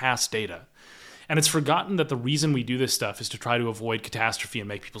match the past data. And it's forgotten that the reason we do this stuff is to try to avoid catastrophe and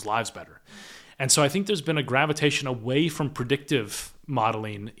make people's lives better. And so I think there's been a gravitation away from predictive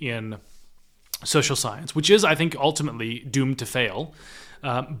modeling in social science, which is, I think, ultimately doomed to fail.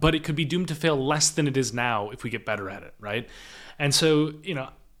 But it could be doomed to fail less than it is now if we get better at it, right? And so,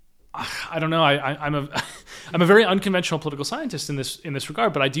 I don't know. I'm a very unconventional political scientist in this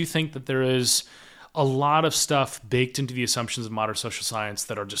regard, but I do think that there is a lot of stuff baked into the assumptions of modern social science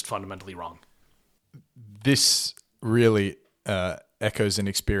that are just fundamentally wrong. This really echoes an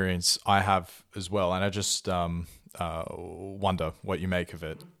experience I have as well, and I just wonder what you make of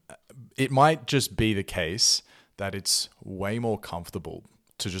it. It might just be the case that it's way more comfortable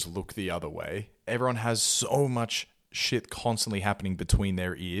to just look the other way. Everyone has so much shit constantly happening between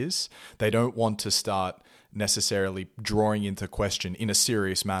their ears. They don't want to start necessarily drawing into question in a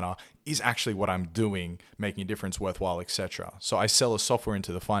serious manner, is actually what I'm doing making a difference, worthwhile, etc. So I sell a software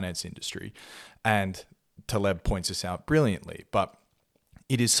into the finance industry, and Taleb points this out brilliantly, but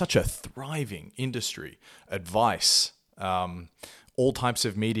it is such a thriving industry. Advice, all types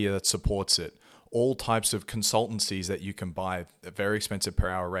of media that supports it, all types of consultancies that you can buy at very expensive per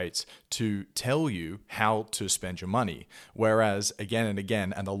hour rates to tell you how to spend your money. Whereas again and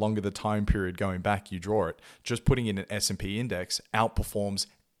again, and the longer the time period going back you draw it, just putting in an S&P index outperforms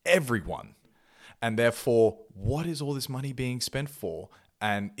everyone. And therefore, what is all this money being spent for?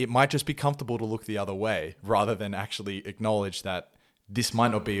 And it might just be comfortable to look the other way rather than actually acknowledge that this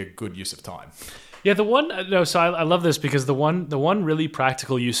might not be a good use of time. Yeah, I love this because the one really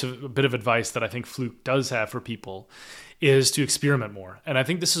practical use of a bit of advice that I think Fluke does have for people is to experiment more. And I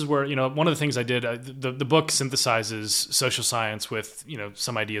think this is where, one of the things I did, the book synthesizes social science with,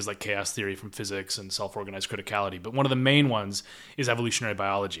 some ideas like chaos theory from physics and self-organized criticality. But one of the main ones is evolutionary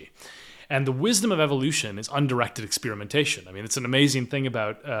biology. And the wisdom of evolution is undirected experimentation. I mean, it's an amazing thing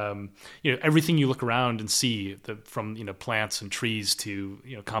about everything you look around and see, from plants and trees to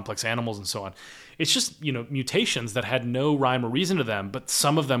complex animals and so on. It's just mutations that had no rhyme or reason to them, but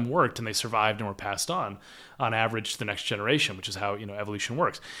some of them worked and they survived and were passed on average to the next generation, which is how evolution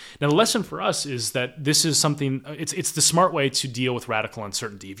works. Now, the lesson for us is that this is something. It's the smart way to deal with radical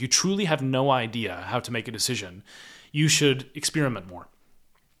uncertainty. If you truly have no idea how to make a decision, you should experiment more.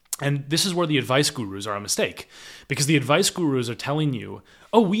 And this is where the advice gurus are a mistake, because the advice gurus are telling you,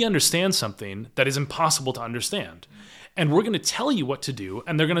 oh, we understand something that is impossible to understand. And we're going to tell you what to do,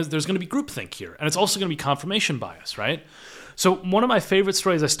 and there's going to be groupthink here. And it's also going to be confirmation bias, right? So one of my favorite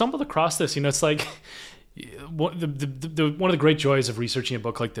stories, I stumbled across this, it's like one of the great joys of researching a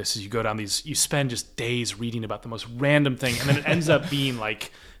book like this is you go down you spend just days reading about the most random thing, and then it ends up being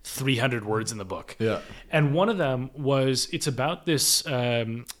like 300 words in the book. Yeah. And one of them was, it's about this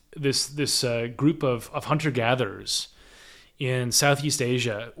group of hunter-gatherers in Southeast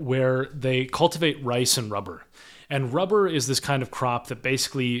Asia where they cultivate rice and rubber. And rubber is this kind of crop that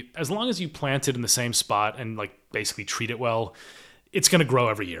basically, as long as you plant it in the same spot and basically treat it well, it's going to grow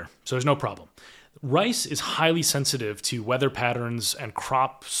every year. So there's no problem. Rice is highly sensitive to weather patterns and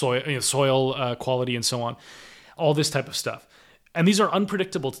crop soil quality and so on, all this type of stuff. And these are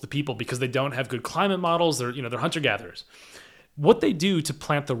unpredictable to the people because they don't have good climate models. They're hunter-gatherers. What they do to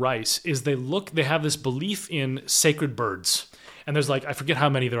plant the rice is they have this belief in sacred birds. And there's I forget how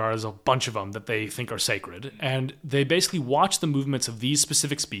many there are. There's a bunch of them that they think are sacred. And they basically watch the movements of these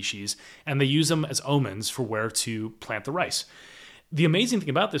specific species, and they use them as omens for where to plant the rice. The amazing thing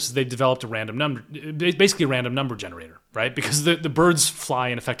about this is they developed basically a random number generator, right? Because the birds fly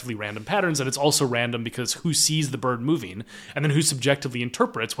in effectively random patterns, and it's also random because who sees the bird moving, and then who subjectively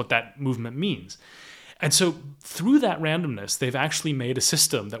interprets what that movement means. And so through that randomness, they've actually made a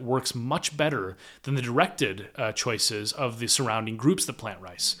system that works much better than the directed choices of the surrounding groups that plant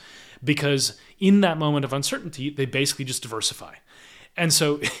rice. Because in that moment of uncertainty, they basically just diversify. And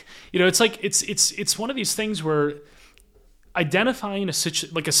so, it's one of these things where identifying a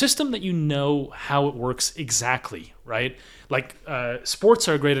system that how it works exactly, right? Sports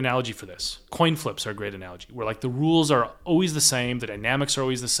are a great analogy for this. Coin flips are a great analogy, where the rules are always the same, the dynamics are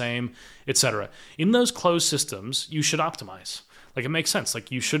always the same, etc. In those closed systems, you should optimize. It makes sense.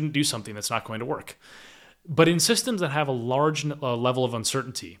 You shouldn't do something that's not going to work. But in systems that have a large level of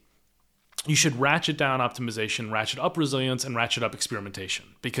uncertainty, you should ratchet down optimization, ratchet up resilience, and ratchet up experimentation,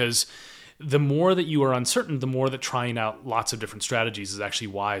 because the more that you are uncertain, the more that trying out lots of different strategies is actually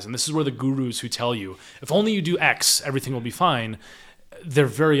wise. And this is where the gurus who tell you, if only you do X, everything will be fine, they're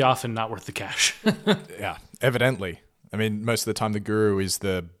very often not worth the cash. Yeah, evidently. I mean, most of the time the guru is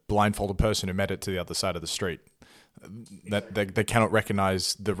the blindfolded person who made it to the other side of the street. That they cannot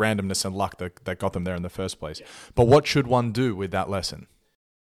recognize the randomness and luck that got them there in the first place. But what should one do with that lesson?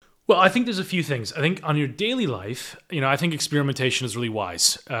 Well, I think there's a few things. I think on your daily life, I think experimentation is really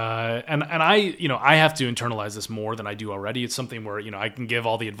wise. And I have to internalize this more than I do already. It's something where, I can give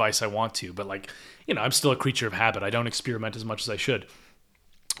all the advice I want to, but I'm still a creature of habit. I don't experiment as much as I should.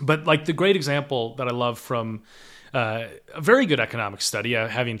 But the great example that I love from a very good economic study,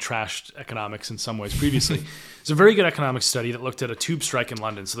 having trashed economics in some ways previously, it's a very good economic study that looked at a tube strike in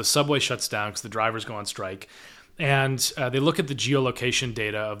London. So the subway shuts down because the drivers go on strike. And they look at the geolocation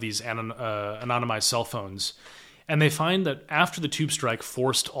data of these anonymized cell phones, and they find that after the tube strike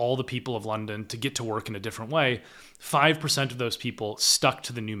forced all the people of London to get to work in a different way, 5% of those people stuck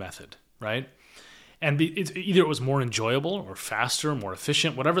to the new method, right? And either it was more enjoyable or faster, more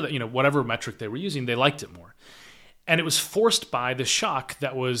efficient, whatever metric they were using, they liked it more. And it was forced by the shock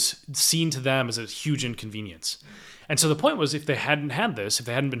that was seen to them as a huge inconvenience. And so the point was, if they hadn't had this, if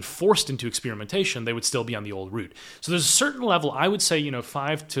they hadn't been forced into experimentation, they would still be on the old route. So there's a certain level, I would say,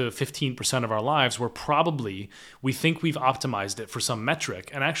 5 to 15% of our lives where probably we think we've optimized it for some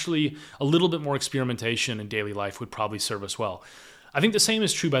metric, and actually a little bit more experimentation in daily life would probably serve us well. I think the same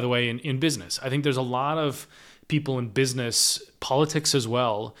is true, by the way, in business. I think there's a lot of people in business, politics as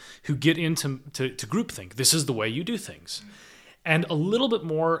well, who get into groupthink. This is the way you do things. And a little bit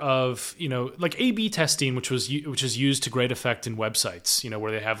more of, A/B testing, which is used to great effect in websites,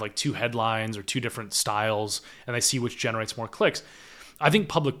 where they have two headlines or two different styles and they see which generates more clicks. I think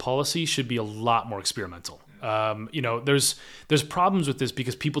public policy should be a lot more experimental. There's problems with this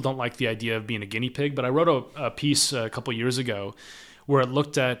because people don't like the idea of being a guinea pig. But I wrote a piece a couple years ago where it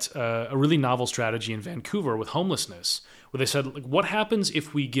looked at a really novel strategy in Vancouver with homelessness, where they said, what happens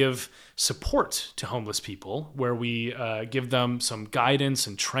if we give support to homeless people, where we give them some guidance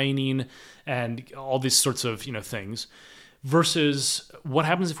and training and all these sorts of things, versus what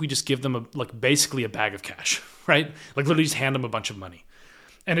happens if we just give them basically a bag of cash, right? Literally just hand them a bunch of money.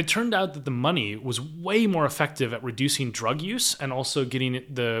 And it turned out that the money was way more effective at reducing drug use and also getting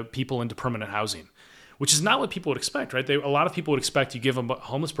the people into permanent housing, which is not what people would expect, right? A lot of people would expect you give a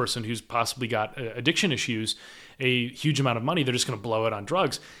homeless person who's possibly got addiction issues a huge amount of money, they're just going to blow it on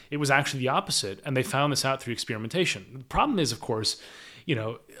drugs. It was actually the opposite, and they found this out through experimentation. The problem is, of course,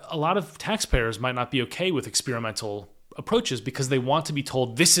 a lot of taxpayers might not be okay with experimental approaches because they want to be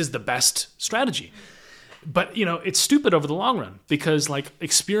told this is the best strategy. But, it's stupid over the long run because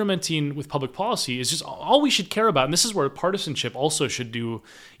experimenting with public policy is just all we should care about. And this is where partisanship also should be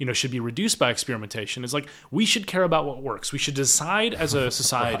reduced by experimentation. Is we should care about what works. We should decide as a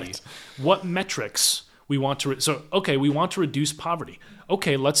society what metrics we want to. We want to reduce poverty.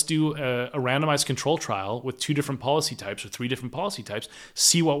 Okay, let's do a randomized control trial with 2 different policy types or 3 different policy types,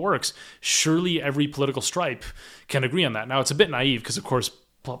 see what works. Surely every political stripe can agree on that. Now, it's a bit naive because, of course,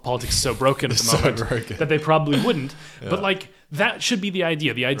 politics is so broken at the moment that they probably wouldn't. Yeah. But that should be the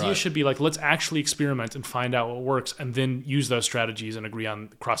idea. The idea should be let's actually experiment and find out what works and then use those strategies and agree on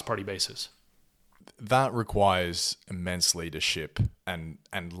cross-party basis. That requires immense leadership and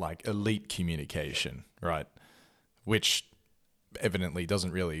elite communication, right? Which evidently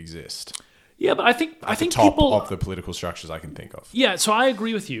doesn't really exist. Yeah, but I think top people of the political structures I can think of. Yeah, so I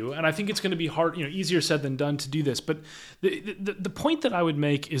agree with you, and I think it's going to be hard, easier said than done to do this. But the point that I would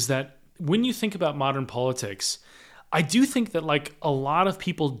make is that when you think about modern politics, I do think that a lot of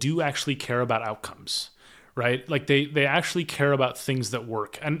people do actually care about outcomes, right? They actually care about things that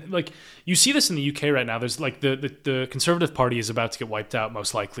work, and you see this in the UK right now. There's the Conservative Party is about to get wiped out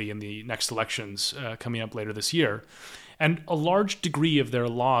most likely in the next elections coming up later this year. And a large degree of their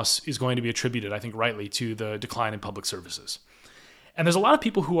loss is going to be attributed, I think rightly, to the decline in public services. And there's a lot of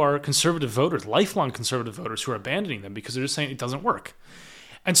people who are conservative voters, lifelong conservative voters, who are abandoning them because they're just saying it doesn't work.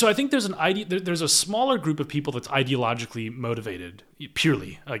 And so I think there's a smaller group of people that's ideologically motivated,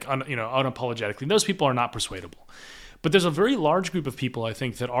 purely, unapologetically. Those people are not persuadable. But there's a very large group of people, I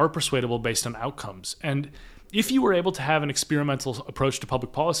think, that are persuadable based on outcomes. And if you were able to have an experimental approach to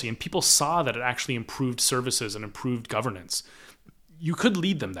public policy and people saw that it actually improved services and improved governance, you could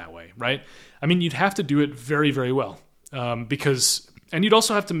lead them that way, right? I mean, you'd have to do it very, very well and you'd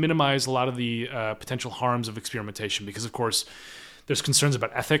also have to minimize a lot of the potential harms of experimentation because, of course, there's concerns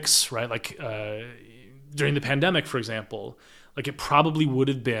about ethics, right? During the pandemic, for example, like it probably would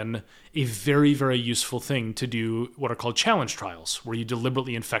have been a very, very useful thing to do what are called challenge trials, where you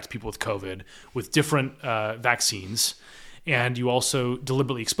deliberately infect people with COVID with different vaccines, and you also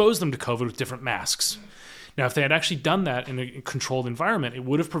deliberately expose them to COVID with different masks. Now, if they had actually done that in a controlled environment, it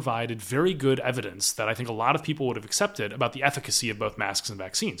would have provided very good evidence that I think a lot of people would have accepted about the efficacy of both masks and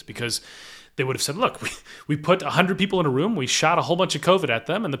vaccines, because they would have said, look, we put 100 people in a room, we shot a whole bunch of COVID at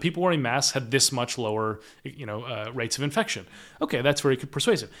them, and the people wearing masks had this much lower rates of infection. Okay, that's very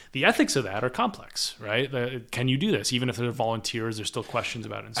persuasive. The ethics of that are complex, right? Can you do this? Even if they're volunteers, there's still questions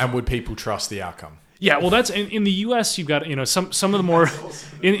about it. And would people trust the outcome? Yeah, well, that's in the U.S. You've got some of the more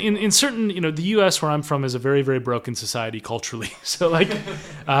in certain the U.S. where I'm from is a very, very broken society culturally. So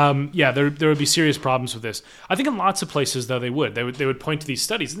there would be serious problems with this. I think in lots of places though they would point to these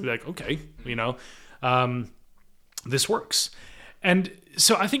studies and be like, okay, this works. And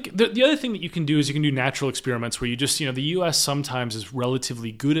so I think the other thing that you can do is you can do natural experiments where you just the U.S. sometimes is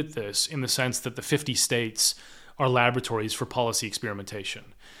relatively good at this in the sense that the 50 states are laboratories for policy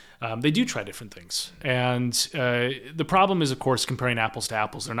experimentation. They do try different things. And the problem is, of course, comparing apples to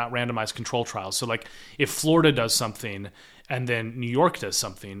apples. They're not randomized control trials. So like if Florida does something and then New York does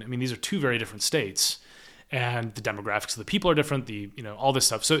something, I mean, these are two very different states. And the demographics of the people are different, all this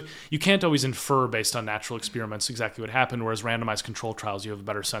stuff. So you can't always infer based on natural experiments exactly what happened, whereas randomized control trials, you have a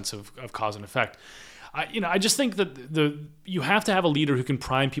better sense of cause and effect. I just think that you have to have a leader who can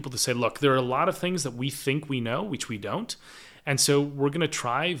prime people to say, look, there are a lot of things that we think we know, which we don't. And so we're going to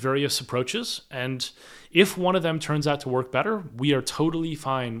try various approaches. And if one of them turns out to work better, we are totally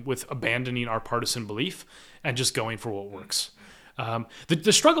fine with abandoning our partisan belief and just going for what works.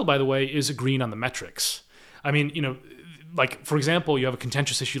 The struggle, by the way, is agreeing on the metrics. I mean, like, for example, you have a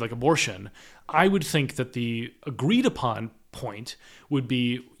contentious issue like abortion. I would think that the agreed upon point would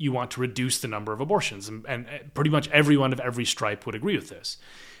be you want to reduce the number of abortions. And pretty much everyone of every stripe would agree with this.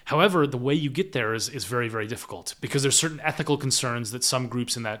 However, the way you get there is very, very difficult because there's certain ethical concerns that some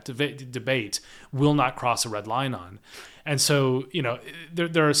groups in that debate will not cross a red line on. And so,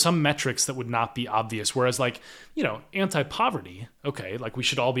 there are some metrics that would not be obvious. Whereas like, anti-poverty, okay, like we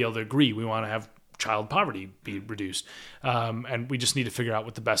should all be able to agree we want to have child poverty be reduced. And we just need to figure out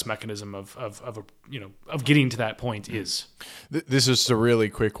what the best mechanism of getting to that point is. This is a really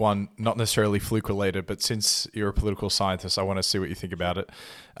quick one, not necessarily fluke related, but since you're a political scientist, I want to see what you think about it.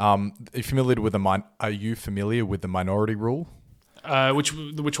 Are you familiar with the minority rule?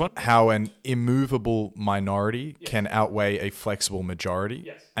 Which one? How an immovable minority can outweigh a flexible majority,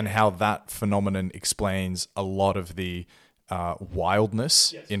 yes, and how that phenomenon explains a lot of the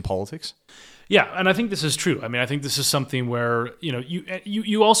wildness in politics. Yeah, and I think this is true. I mean, I think this is something where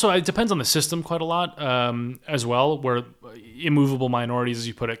you also, it depends on the system quite a lot as well, where immovable minorities, as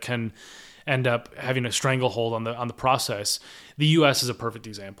you put it, can end up having a stranglehold on the process. The U.S. is a perfect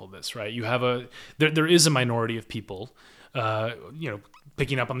example of this, right? You have there is a minority of people,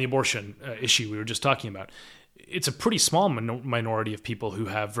 picking up on the abortion issue we were just talking about. It's a pretty small minority of people who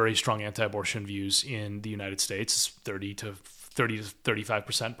have very strong anti-abortion views in the United States, 30 to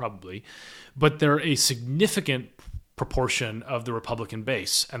 35% probably, but they're a significant proportion of the Republican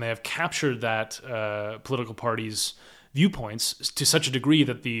base, and they have captured that political party's viewpoints to such a degree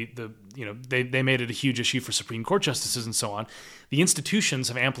that they made it a huge issue for Supreme Court justices and so on. The institutions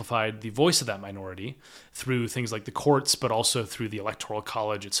have amplified the voice of that minority through things like the courts, but also through the Electoral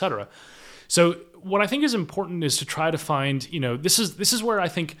College, et cetera. So what I think is important is to try to find, this is where I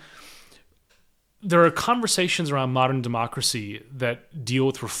think there are conversations around modern democracy that deal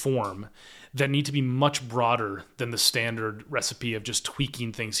with reform that need to be much broader than the standard recipe of just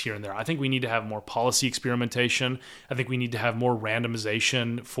tweaking things here and there. I think we need to have more policy experimentation. I think we need to have more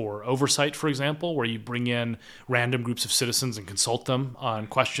randomization for oversight, for example, where you bring in random groups of citizens and consult them on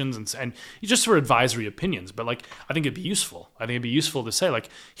questions and just for advisory opinions. But like, I think it'd be useful. I think it'd be useful to say, like,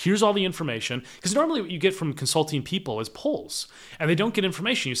 here's all the information. Because normally what you get from consulting people is polls, and they don't get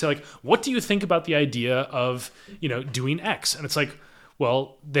information. You say, like, what do you think about the idea of, doing X? And it's like,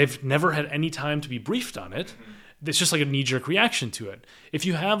 well, they've never had any time to be briefed on it. It's just like a knee-jerk reaction to it. If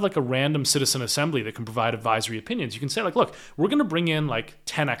you have like a random citizen assembly that can provide advisory opinions, you can say like, look, we're going to bring in like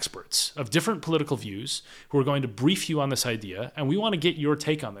 10 experts of different political views who are going to brief you on this idea, and we want to get your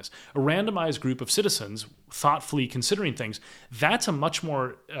take on this. A randomized group of citizens thoughtfully considering things, that's a much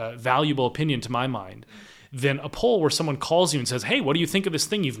more valuable opinion to my mind than a poll where someone calls you and says, hey, what do you think of this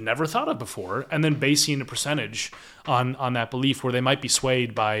thing you've never thought of before? And then basing a percentage on that belief where they might be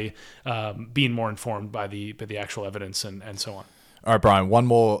swayed by being more informed by the actual evidence and so on. All right, Brian, one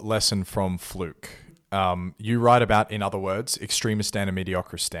more lesson from Fluke. You write about, in other words, extremistan and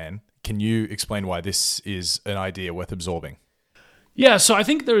mediocristan. Can you explain why this is an idea worth absorbing? Yeah, so I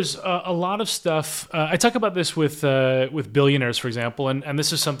think there's a lot of stuff. I talk about this with billionaires, for example, and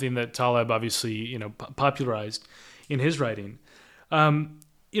this is something that Taleb obviously popularized in his writing.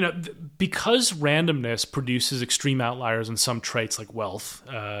 Because randomness produces extreme outliers in some traits like wealth,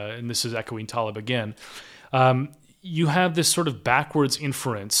 and this is echoing Taleb again. You have this sort of backwards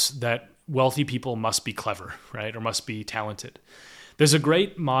inference that wealthy people must be clever, right, or must be talented. There's a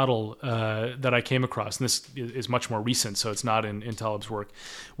great model that I came across, and this is much more recent, so it's not in Taleb's work,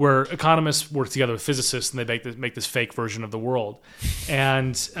 where economists work together with physicists and they make this fake version of the world.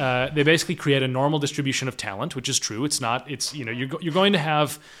 And they basically create a normal distribution of talent, which is true. You're going to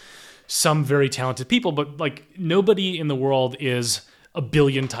have some very talented people, but like nobody in the world is a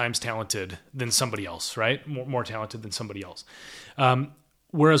billion times talented than somebody else, right? More talented than somebody else.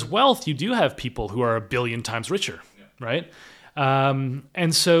 Whereas wealth, you do have people who are a billion times richer, right?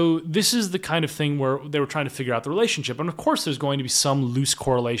 And so this is the kind of thing where they were trying to figure out the relationship. And of course, there's going to be some loose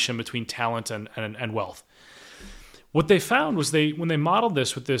correlation between talent and wealth. What they found was when they modeled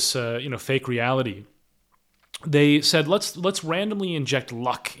this with this fake reality, they said, let's randomly inject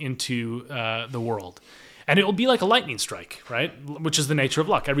luck into the world. And it will be like a lightning strike, right? Which is the nature of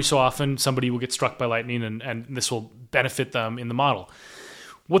luck. Every so often, somebody will get struck by lightning, and this will benefit them in the model.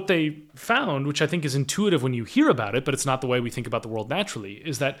 What they found, which I think is intuitive when you hear about it, but it's not the way we think about the world naturally,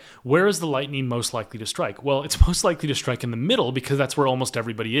 is that where is the lightning most likely to strike? Well, it's most likely to strike in the middle because that's where almost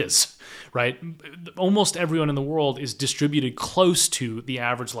everybody is, right? Almost everyone in the world is distributed close to the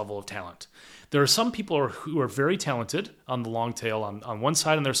average level of talent. There are some people who are very talented on the long tail on one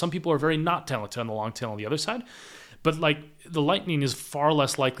side, and there are some people who are very not talented on the long tail on the other side. But like the lightning is far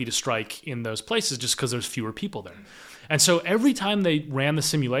less likely to strike in those places just because there's fewer people there. And so every time they ran the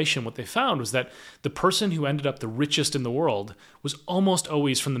simulation, what they found was that the person who ended up the richest in the world was almost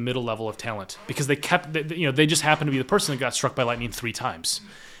always from the middle level of talent because they just happened to be the person that got struck by lightning 3 times.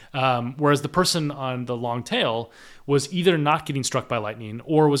 Whereas the person on the long tail was either not getting struck by lightning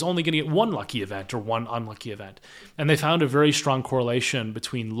or was only getting one lucky event or one unlucky event. And they found a very strong correlation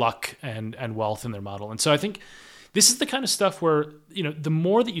between luck and wealth in their model. And so I think this is the kind of stuff where, the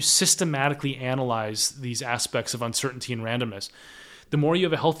more that you systematically analyze these aspects of uncertainty and randomness, the more you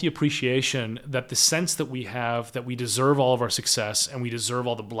have a healthy appreciation that the sense that we have that we deserve all of our success and we deserve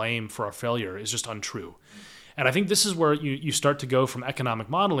all the blame for our failure is just untrue. And I think this is where you start to go from economic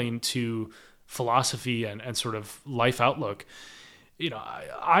modeling to philosophy and sort of life outlook.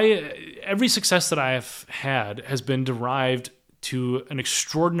 Every success that I have had has been derived to an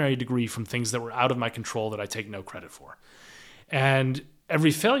extraordinary degree from things that were out of my control that I take no credit for. And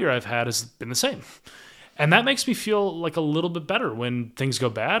every failure I've had has been the same. And that makes me feel like a little bit better when things go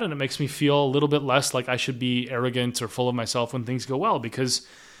bad, and it makes me feel a little bit less like I should be arrogant or full of myself when things go well, because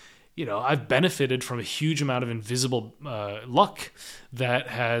I've benefited from a huge amount of invisible luck that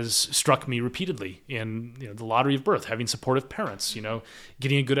has struck me repeatedly in the lottery of birth, having supportive parents,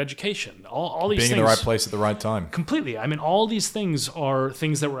 getting a good education, all these things. Being in the right place at the right time. Completely. I mean, all these things are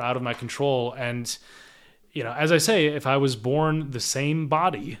things that were out of my control. And, as I say, if I was born the same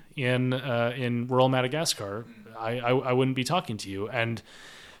body in rural Madagascar, I wouldn't be talking to you. And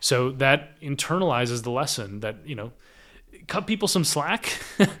so that internalizes the lesson that, cut people some slack,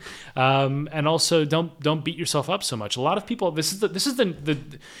 and also don't beat yourself up so much. A lot of people, this is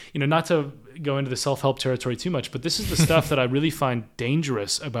the not to go into the self-help territory too much, but this is the stuff that I really find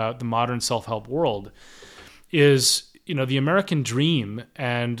dangerous about the modern self-help world is, the American dream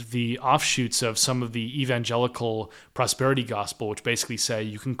and the offshoots of some of the evangelical prosperity gospel, which basically say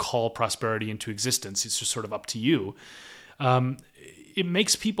you can call prosperity into existence. It's just sort of up to you. It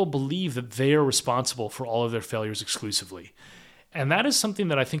makes people believe that they are responsible for all of their failures exclusively. And that is something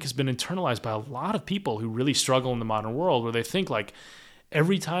that I think has been internalized by a lot of people who really struggle in the modern world, where they think like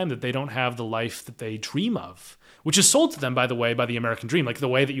every time that they don't have the life that they dream of, which is sold to them, by the way, by the American dream, like the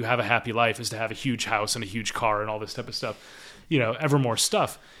way that you have a happy life is to have a huge house and a huge car and all this type of stuff, ever more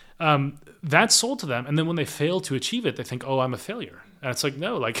stuff. That's sold to them. And then when they fail to achieve it, they think, oh, I'm a failure. And it's like,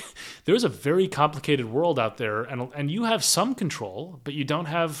 no, like there's a very complicated world out there, and you have some control, but you don't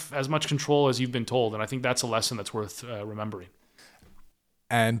have as much control as you've been told. And I think that's a lesson that's worth remembering.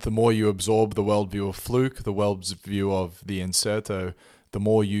 And the more you absorb the worldview of Fluke, the worldview of the Incerto, the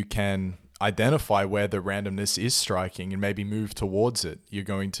more you can identify where the randomness is striking and maybe move towards it. You're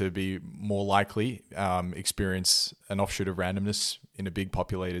going to be more likely experience an offshoot of randomness in a big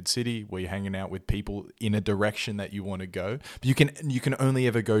populated city where you're hanging out with people in a direction that you want to go. But you can only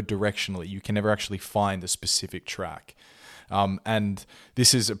ever go directionally. You can never actually find a specific track. And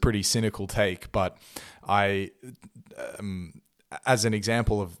this is a pretty cynical take, but I, as an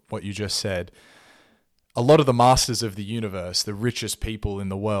example of what you just said, a lot of the masters of the universe, the richest people in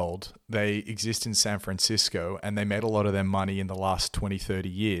the world, they exist in San Francisco, and they made a lot of their money in the last 20, 30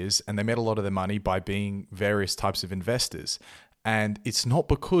 years, and they made a lot of their money by being various types of investors. And it's not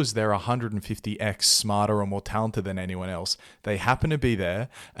because they're 150x smarter or more talented than anyone else. They happen to be there,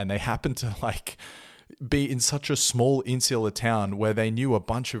 and they happen to be in such a small insular town where they knew a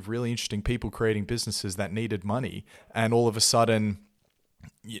bunch of really interesting people creating businesses that needed money. And all of a sudden,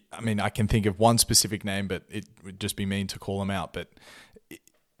 I mean, I can think of one specific name, but it would just be mean to call them out. But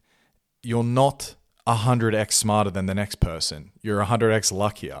you're not 100x smarter than the next person. You're 100x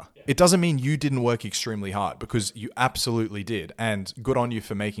luckier. It doesn't mean you didn't work extremely hard, because you absolutely did. And good on you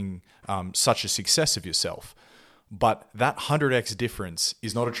for making such a success of yourself. But that 100x difference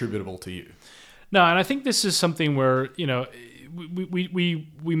is not attributable to you. No, and I think this is something where, we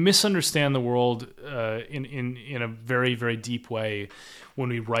misunderstand the world in a very, very deep way when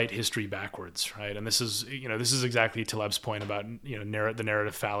we write history backwards, right? And this is exactly Taleb's point about the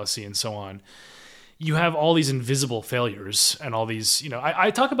narrative fallacy and so on. You have all these invisible failures and all these,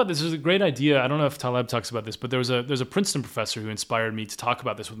 I talk about this. There's a great idea. I don't know if Taleb talks about this, but there's a Princeton professor who inspired me to talk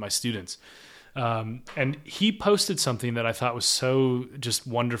about this with my students. And he posted something that I thought was so just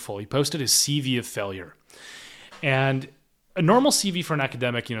wonderful. He posted his CV of failure. And a normal CV for an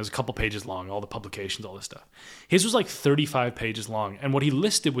academic, is a couple pages long, all the publications, all this stuff. His was like 35 pages long. And what he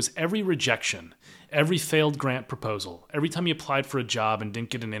listed was every rejection, every failed grant proposal, every time he applied for a job and didn't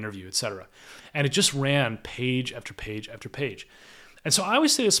get an interview, etc. And it just ran page after page after page. And so I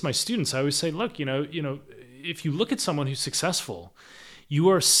always say this to my students. I always say, look, if you look at someone who's successful, you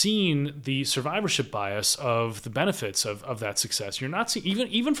are seeing the survivorship bias of the benefits of that success. You're not seeing,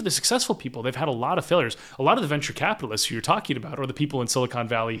 even for the successful people, they've had a lot of failures. A lot of the venture capitalists who you're talking about, or the people in Silicon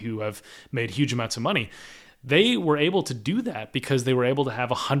Valley who have made huge amounts of money, they were able to do that because they were able to have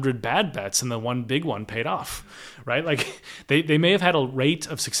 100 bad bets and the one big one paid off, right? Like they may have had a rate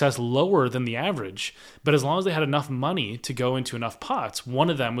of success lower than the average, but as long as they had enough money to go into enough pots, one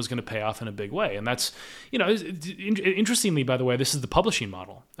of them was going to pay off in a big way. And that's, interestingly, by the way, this is the publishing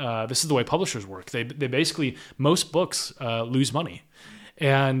model. This is the way publishers work. They basically, most books lose money.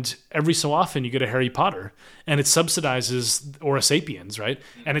 And every so often you get a Harry Potter and it subsidizes, or a Sapiens, right?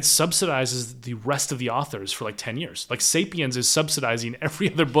 And it subsidizes the rest of the authors for like 10 years. Like Sapiens is subsidizing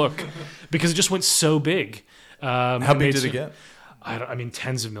every other book because it just went so big. How big did it get? I mean,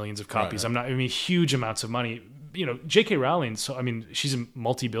 tens of millions of copies. Right. Huge amounts of money. J.K. Rowling, she's a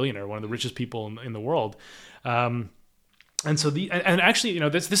multi-billionaire, one of the richest people in the world. And so actually,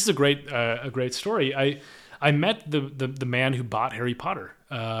 this is a great story. I met the man who bought Harry Potter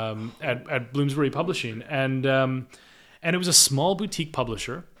at Bloomsbury Publishing, and it was a small boutique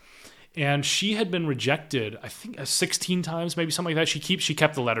publisher, and she had been rejected, I think 16 times, maybe something like that. She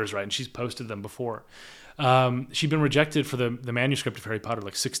kept the letters right, and she's posted them before. She'd been rejected for the manuscript of Harry Potter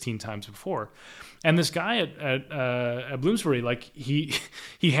like 16 times before. And this guy at Bloomsbury, like he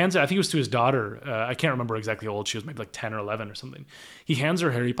hands it, I think it was to his daughter. I can't remember exactly how old she was, maybe like 10 or 11 or something. He hands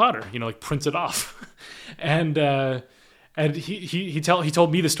her Harry Potter, printed off. And he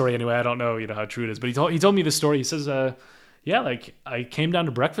told me the story anyway. I don't know, how true it is, but he told me the story. He says, I came down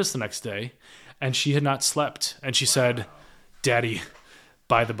to breakfast the next day and she had not slept. And she said, "Daddy,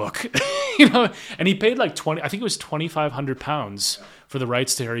 buy the book." And he paid like I think it was £2,500 for the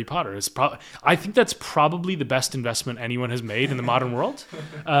rights to Harry Potter. I think that's probably the best investment anyone has made in the modern world.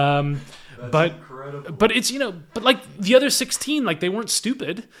 But it's, but like the other 16, like they weren't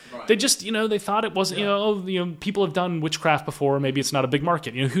stupid. Right. They just, they thought it wasn't, people have done witchcraft before. Maybe it's not a big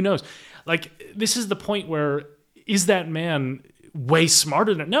market, who knows? Like, this is the point where, is that man way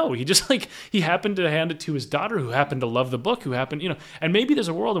smarter than, no, he just he happened to hand it to his daughter who happened to love the book, who happened, and maybe there's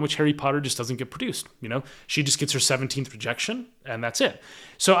a world in which Harry Potter just doesn't get produced, she just gets her 17th rejection and that's it.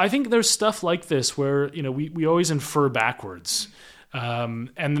 So I think there's stuff like this where, we always infer backwards. And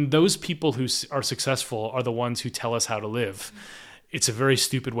then those people who are successful are the ones who tell us how to live. It's a very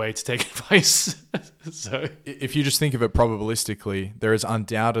stupid way to take advice. So if you just think of it probabilistically, there is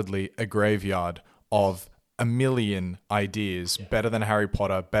undoubtedly a graveyard of a million ideas, better than Harry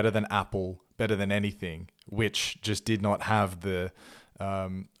Potter, better than Apple, better than anything, which just did not have the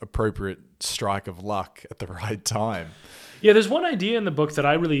appropriate strike of luck at the right time. Yeah, there's one idea in the book that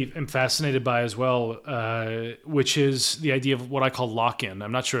I really am fascinated by as well, which is the idea of what I call lock-in.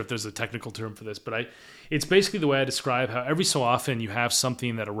 I'm not sure if there's a technical term for this, but it's basically the way I describe how every so often you have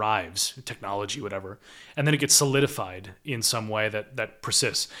something that arrives, technology, whatever, and then it gets solidified in some way that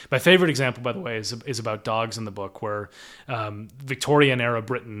persists. My favorite example, by the way, is about dogs in the book, where Victorian-era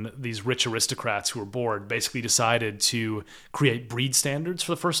Britain, these rich aristocrats who were bored basically decided to create breed standards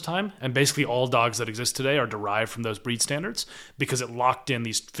for the first time and basically basically all dogs that exist today are derived from those breed standards because it locked in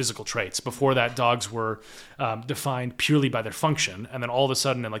these physical traits. Before that, dogs were defined purely by their function. And then all of a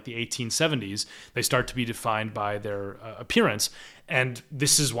sudden in like the 1870s, they start to be defined by their appearance. And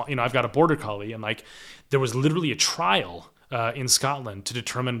this is why, I've got a border collie, and like there was literally a trial in Scotland to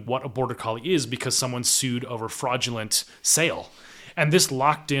determine what a border collie is because someone sued over fraudulent sale. And this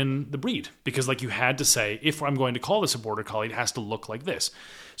locked in the breed because like you had to say, if I'm going to call this a border collie, it has to look like this.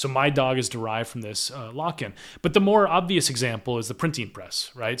 So my dog is derived from this lock-in. But the more obvious example is the printing press,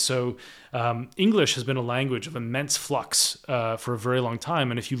 right? So English has been a language of immense flux for a very long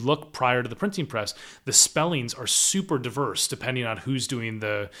time. And if you look prior to the printing press, the spellings are super diverse depending on who's doing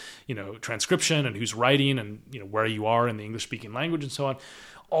the transcription and who's writing and where you are in the English-speaking language and so on.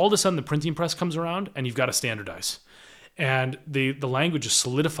 All of a sudden, the printing press comes around and you've got to standardize. And the language just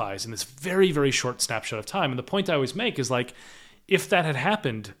solidifies in this very, very short snapshot of time. And the point I always make is like, if that had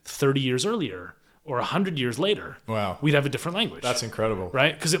happened 30 years earlier or 100 years later, wow, we'd have a different language. That's incredible.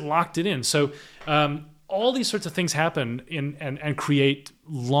 Right? Because it locked it in. So all these sorts of things happen and create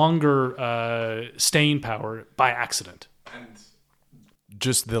longer staying power by accident. And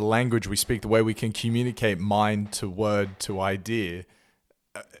just the language we speak, the way we can communicate mind to word to idea,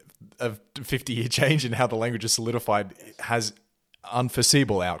 a 50-year change in how the language is solidified has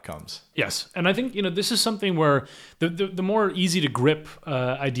unforeseeable outcomes. Yes. And I think, this is something where the more easy to grip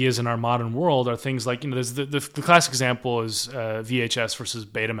ideas in our modern world are things like, there's the classic example is VHS versus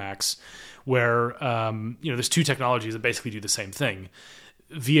Betamax, where, there's two technologies that basically do the same thing.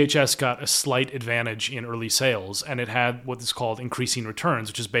 VHS got a slight advantage in early sales, and it had what is called increasing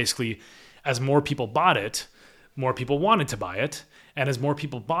returns, which is basically as more people bought it, more people wanted to buy it. And as more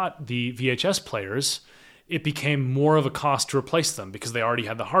people bought the VHS players, it became more of a cost to replace them because they already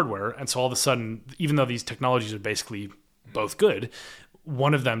had the hardware. And so all of a sudden, even though these technologies are basically both good,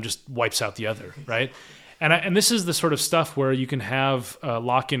 one of them just wipes out the other, right? And this is the sort of stuff where you can have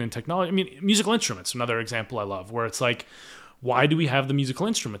lock-in in technology. I mean, musical instruments, another example I love, where it's like, why do we have the musical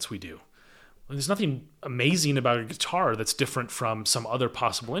instruments we do? There's nothing amazing about a guitar that's different from some other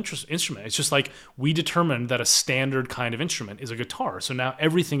possible instrument. It's just like we determined that a standard kind of instrument is a guitar. So now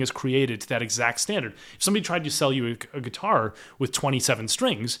everything is created to that exact standard. If somebody tried to sell you a guitar with 27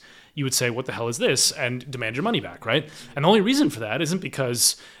 strings, you would say, what the hell is this? And demand your money back, right? And the only reason for that isn't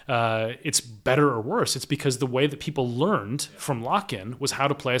because it's better or worse. It's because the way that people learned from lock-in was how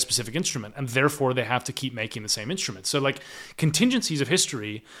to play a specific instrument. And therefore, they have to keep making the same instrument. So like contingencies of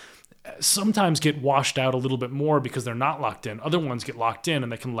history sometimes get washed out a little bit more because they're not locked in. Other ones get locked in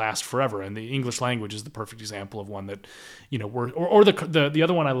and they can last forever. And the English language is the perfect example of one that, the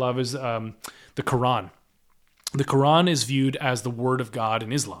other one I love is the Quran. The Quran is viewed as the word of God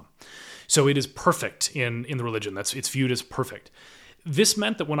in Islam. So it is perfect in the religion. It's viewed as perfect. This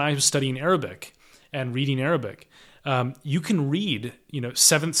meant that when I was studying Arabic and reading Arabic, you can read,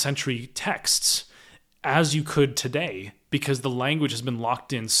 7th century texts as you could today because the language has been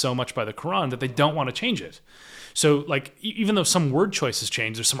locked in so much by the Quran that they don't want to change it. So like, even though some word choices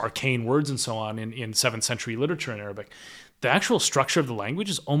change, there's some arcane words and so on in 7th century literature in Arabic, the actual structure of the language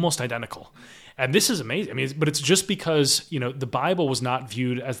is almost identical. And this is amazing. I mean, but it's just because, the Bible was not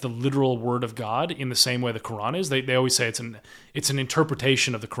viewed as the literal word of God in the same way the Quran is. They always say it's an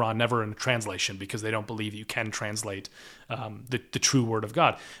interpretation of the Quran, never a translation, because they don't believe you can translate the true word of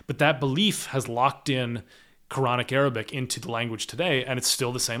God. But that belief has locked in Quranic Arabic into the language today, and it's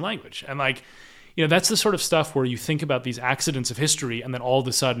still the same language. And like, that's the sort of stuff where you think about these accidents of history, and then all of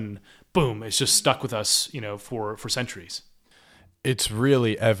a sudden, boom, it's just stuck with us, for centuries. It's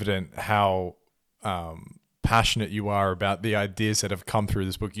really evident how passionate you are about the ideas that have come through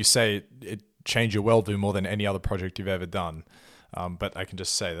this book. You say it changed your worldview more than any other project you've ever done. But I can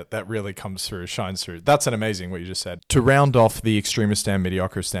just say that really comes through, shines through. That's an amazing what you just said. To round off the extremist and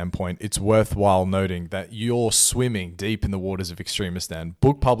mediocre standpoint, it's worthwhile noting that you're swimming deep in the waters of extremistan,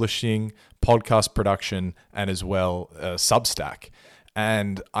 book publishing, podcast production, and as well Substack.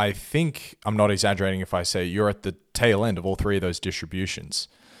 And I think I'm not exaggerating if I say you're at the tail end of all three of those distributions.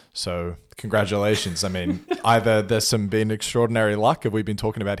 So congratulations. I mean, either there's been extraordinary luck that we've been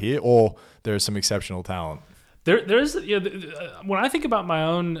talking about here, or there's some exceptional talent. There is, when I think about my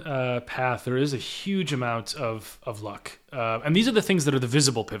own path, there is a huge amount of luck. And these are the things that are the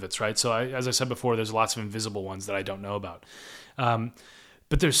visible pivots, right? So as I said before, there's lots of invisible ones that I don't know about.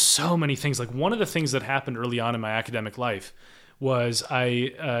 But there's so many things. Like one of the things that happened early on in my academic life was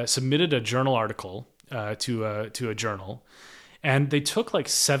I submitted a journal article to a journal. And they took like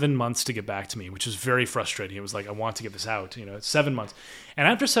 7 months to get back to me, which was very frustrating. It was like, I want to get this out, 7 months. And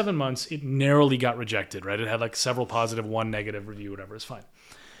after 7 months, it narrowly got rejected, right? It had like several positive, one negative review, whatever, it's fine.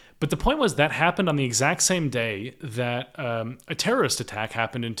 But the point was that happened on the exact same day that a terrorist attack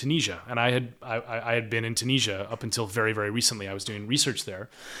happened in Tunisia, and I had been in Tunisia up until very, very recently. I was doing research there.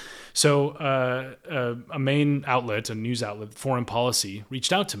 So a main outlet, a news outlet, Foreign Policy,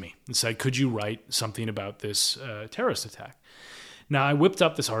 reached out to me and said, could you write something about this terrorist attack? Now, I whipped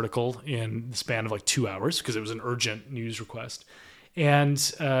up this article in the span of like 2 hours because it was an urgent news request. And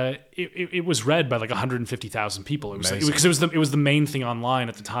it was read by like 150,000 people. It was the main thing online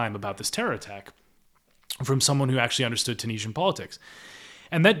at the time about this terror attack from someone who actually understood Tunisian politics.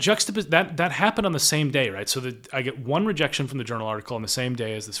 And that happened on the same day, right? So that I get one rejection from the journal article on the same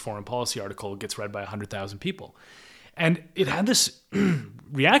day as this Foreign Policy article gets read by 100,000 people. And it had this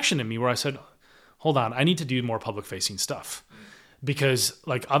reaction in me where I said, hold on, I need to do more public-facing stuff. Because,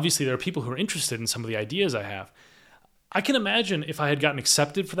 like, obviously there are people who are interested in some of the ideas I have. I can imagine if I had gotten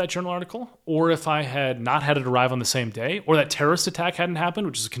accepted for that journal article, or if I had not had it arrive on the same day, or that terrorist attack hadn't happened,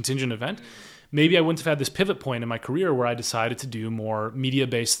 which is a contingent event, maybe I wouldn't have had this pivot point in my career where I decided to do more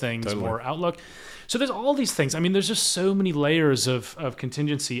media-based things, more outlook. So there's all these things. I mean, there's just so many layers of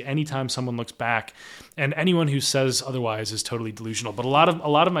contingency anytime someone looks back, and anyone who says otherwise is totally delusional. But a lot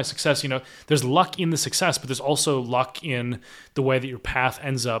of my success, there's luck in the success, but there's also luck in the way that your path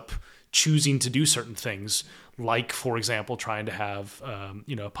ends up choosing to do certain things, like, for example, trying to have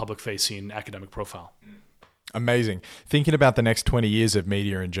a public-facing academic profile. Amazing. Thinking about the next 20 years of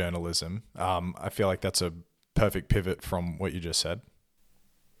media and journalism, I feel like that's a perfect pivot from what you just said.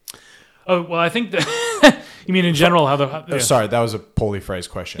 Oh, well, I think that you mean in general Sorry, that was a poorly phrased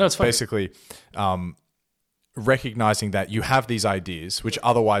question. No, it's fine. Basically, recognizing that you have these ideas, which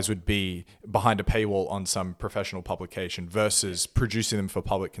otherwise would be behind a paywall on some professional publication, versus producing them for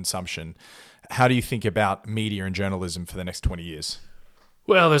public consumption. How do you think about media and journalism for the next 20 years?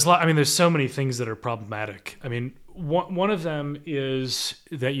 Well, there's so many things that are problematic. I mean, one of them is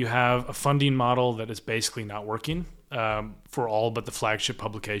that you have a funding model that is basically not working for all but the flagship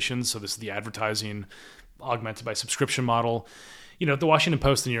publications. So this is the advertising augmented by subscription model. The Washington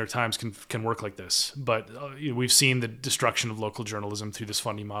Post and the New York Times can work like this, but we've seen the destruction of local journalism through this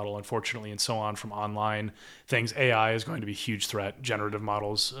funding model, unfortunately, and so on from online things. AI is going to be a huge threat, generative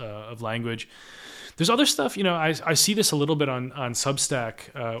models of language. There's other stuff, I see this a little bit on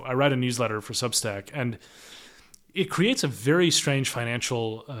Substack. I write a newsletter for Substack, and it creates a very strange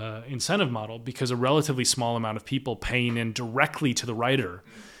financial incentive model because a relatively small amount of people paying in directly to the writer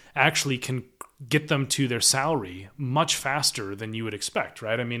actually can get them to their salary much faster than you would expect,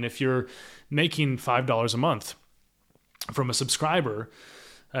 right? I mean, if you're making $5 a month from a subscriber,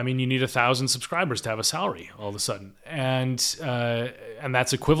 I mean, you need 1,000 subscribers to have a salary all of a sudden. And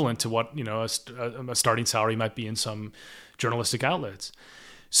that's equivalent to what, a starting salary might be in some journalistic outlets.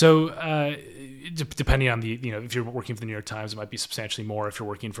 So depending on if you're working for the New York Times, it might be substantially more. If you're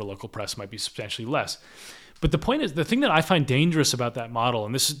working for local press, it might be substantially less. But the point is, the thing that I find dangerous about that model,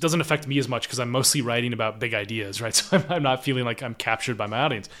 and this doesn't affect me as much because I'm mostly writing about big ideas, right? So I'm not feeling like I'm captured by my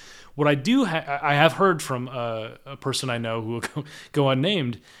audience. What I do, I have heard from a person I know who will go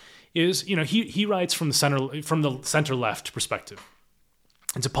unnamed, is he writes from the center left perspective.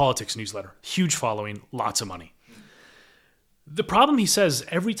 It's a politics newsletter, huge following, lots of money. The problem, he says,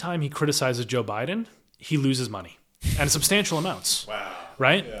 every time he criticizes Joe Biden, he loses money, and substantial amounts. Wow.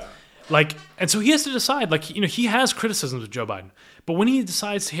 Right? Yeah. And so he has to decide, he has criticisms of Joe Biden, but when he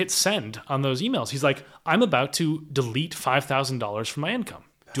decides to hit send on those emails, he's like, I'm about to delete $5,000 from my income.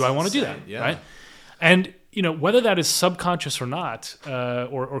 Do I want to do that? Yeah. Right? And, whether that is subconscious or not,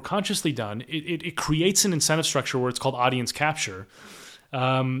 or consciously done, it creates an incentive structure where it's called audience capture,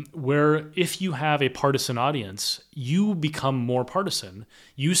 where if you have a partisan audience, you become more partisan.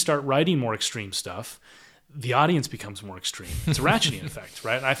 You start writing more extreme stuff. The audience becomes more extreme. It's a ratcheting effect,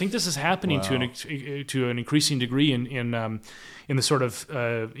 right? And I think this is happening to an increasing degree in the sort of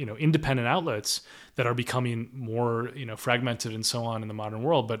independent outlets that are becoming more fragmented and so on in the modern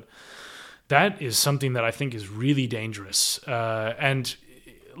world. But that is something that I think is really dangerous. And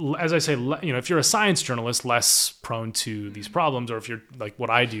as I say, if you're a science journalist, less prone to these problems, or if you're like what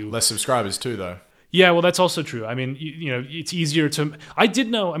I do, less subscribers too, though. Yeah, well, that's also true. I mean, it's easier to. I did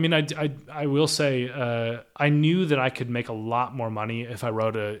know. I mean, I will say, I knew that I could make a lot more money if I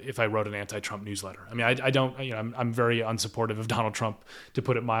wrote an anti-Trump newsletter. I mean, I don't. I'm very unsupportive of Donald Trump, to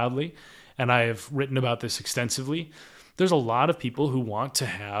put it mildly, and I have written about this extensively. There's a lot of people who want to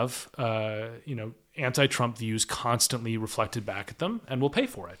have, anti-Trump views constantly reflected back at them, and will pay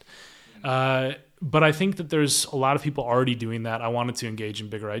for it. But I think that there's a lot of people already doing that. I wanted to engage in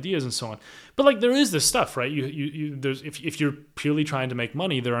bigger ideas and so on. But there is this stuff, right? There's if you're purely trying to make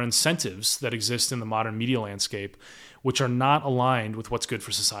money, there are incentives that exist in the modern media landscape which are not aligned with what's good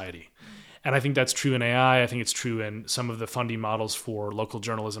for society. And I think that's true in AI. I think it's true in some of the funding models for local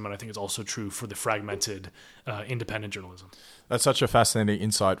journalism. And I think it's also true for the fragmented independent journalism. That's such a fascinating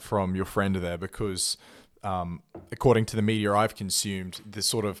insight from your friend there, because according to the media I've consumed, this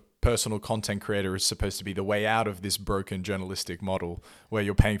sort of personal content creator is supposed to be the way out of this broken journalistic model where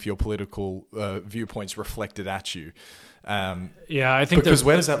you're paying for your political viewpoints reflected at you. Yeah, I think because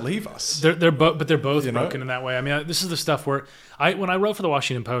where does that leave us? They're both broken in that way. I mean, this is the stuff where when I wrote for the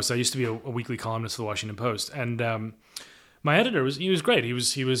Washington Post, I used to be a weekly columnist for the Washington Post, and my editor was great. He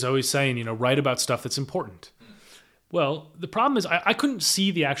was always saying, write about stuff that's important. Well, the problem is I couldn't see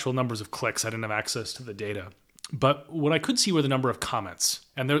the actual numbers of clicks. I didn't have access to the data. But what I could see were the number of comments.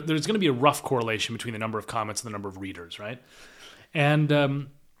 And there's going to be a rough correlation between the number of comments and the number of readers, right? And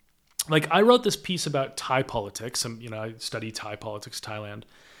I wrote this piece about Thai politics. I study Thai politics, Thailand.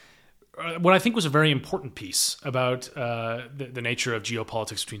 What I think was a very important piece about the nature of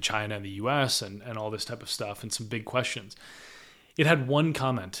geopolitics between China and the U.S. and all this type of stuff and some big questions. It had one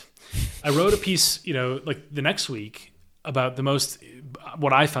comment. I wrote a piece, the next week about the most,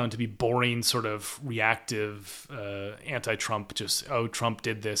 what I found to be boring, sort of reactive, anti-Trump, Trump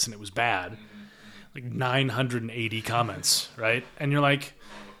did this and it was bad. 980 comments, right? And you're like,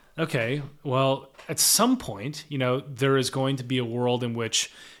 okay, well, at some point, there is going to be a world in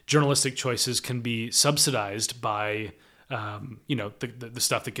which journalistic choices can be subsidized by, the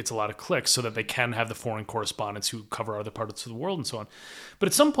stuff that gets a lot of clicks so that they can have the foreign correspondents who cover other parts of the world and so on. But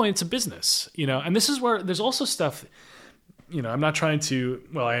at some point, it's a business, and this is where there's also stuff, I'm not trying to,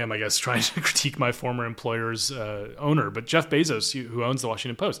 well, I am, I guess, trying to critique my former employer's owner, but Jeff Bezos, who owns the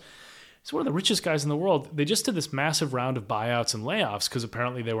Washington Post, he's one of the richest guys in the world. They just did this massive round of buyouts and layoffs because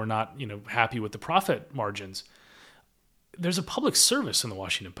apparently they were not, happy with the profit margins. There's a public service in the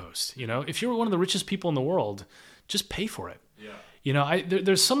Washington Post. If you're one of the richest people in the world, just pay for it. Yeah.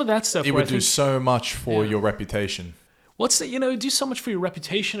 There's some of that stuff. It would do so much for your reputation. What's that? It would do so much for your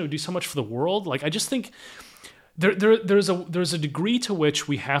reputation. It would do so much for the world. I just think there's a degree to which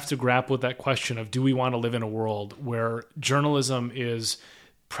we have to grapple with that question of, do we want to live in a world where journalism is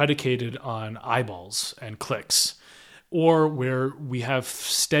predicated on eyeballs and clicks, or where we have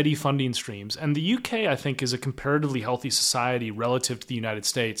steady funding streams? And the UK, I think, is a comparatively healthy society relative to the United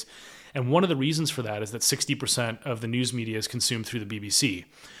States. And one of the reasons for that is that 60% of the news media is consumed through the BBC,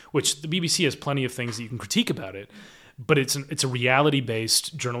 which the BBC has plenty of things that you can critique about it. But it's a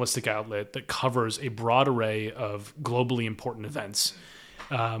reality-based journalistic outlet that covers a broad array of globally important events.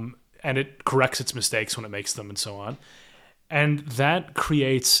 And it corrects its mistakes when it makes them and so on. And that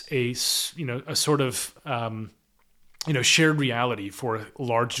creates a sort of shared reality for a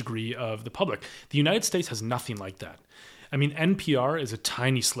large degree of the public. The United States has nothing like that. I mean, NPR is a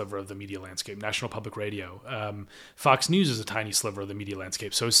tiny sliver of the media landscape, National Public Radio. Fox News is a tiny sliver of the media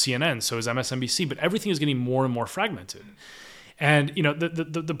landscape. So is CNN, so is MSNBC. But everything is getting more and more fragmented. And,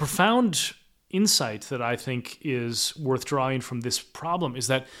 the profound insight that I think is worth drawing from this problem is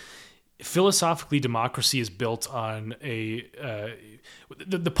that philosophically, democracy is built on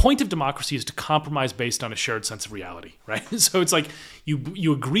the point of democracy is to compromise based on a shared sense of reality, right? So it's like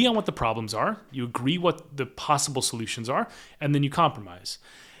you agree on what the problems are, you agree what the possible solutions are, and then you compromise.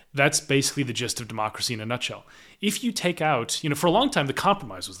 That's basically the gist of democracy in a nutshell. If you take out, for a long time, the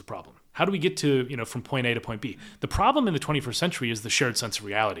compromise was the problem. How do we get to, from point A to point B? The problem in the 21st century is the shared sense of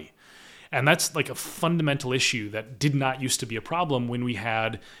reality. And that's like a fundamental issue that did not used to be a problem when we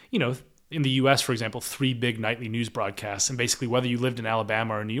had, in the US, for example, 3 big nightly news broadcasts. And basically, whether you lived in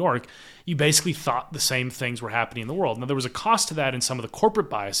Alabama or New York, you basically thought the same things were happening in the world. Now, there was a cost to that in some of the corporate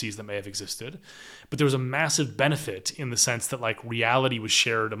biases that may have existed, but there was a massive benefit in the sense that reality was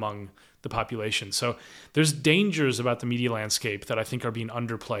shared among the population. So there's dangers about the media landscape that I think are being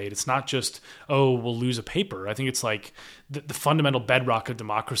underplayed. It's not just, we'll lose a paper. I think it's like the fundamental bedrock of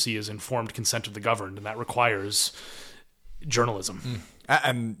democracy is informed consent of the governed, and that requires journalism.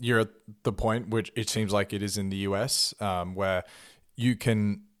 And you're at the point, which it seems like it is in the US, where you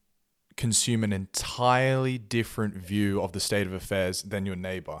can consume an entirely different view of the state of affairs than your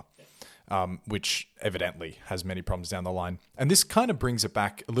neighbor, which evidently has many problems down the line. And this kind of brings it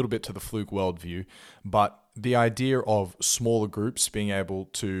back a little bit to the Fluke worldview, but the idea of smaller groups being able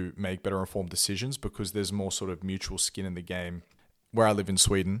to make better informed decisions because there's more sort of mutual skin in the game. Where I live in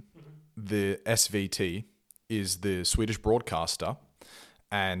Sweden, the SVT is the Swedish broadcaster,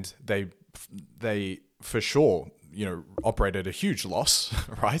 and they for sure, operate at a huge loss,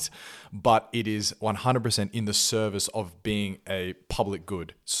 right? But it is 100% in the service of being a public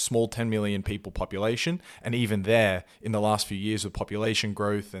good. Small 10 million people population. And even there, in the last few years with population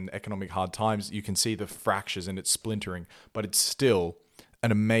growth and economic hard times, you can see the fractures and it's splintering. But it's still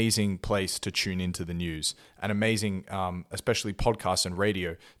an amazing place to tune into the news, an amazing, especially podcasts and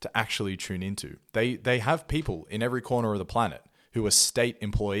radio, to actually tune into. They have people in every corner of the planet who are state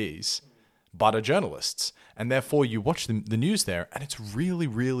employees but are journalists, and therefore you watch the news there, and it's really,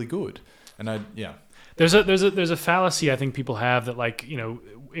 really good. And there's a fallacy I think people have that, like,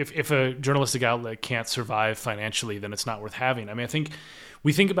 if a journalistic outlet can't survive financially, then it's not worth having. I mean, I think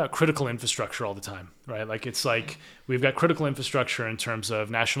we think about critical infrastructure all the time, right? Like, it's like we've got critical infrastructure in terms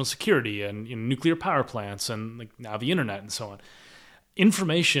of national security and nuclear power plants and, like, now the internet and so on.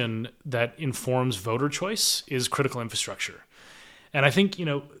 Information that informs voter choice is critical infrastructure. And I think,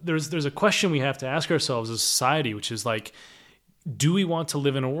 there's a question we have to ask ourselves as a society, which is like, do we want to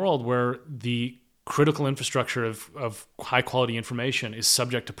live in a world where the critical infrastructure of high quality information is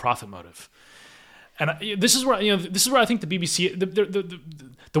subject to profit motive? And this is where I think the BBC,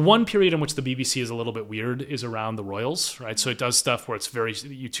 the one period in which the BBC is a little bit weird is around the royals, right? So it does stuff where it's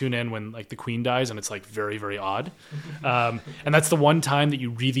you tune in when, like, the Queen dies, and it's, like, very, very odd. And that's the one time that you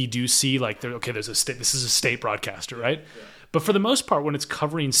really do see, like, this is a state broadcaster, right? Yeah. But for the most part, when it's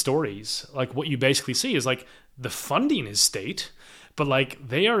covering stories, like, what you basically see is, like, the funding is state, but, like,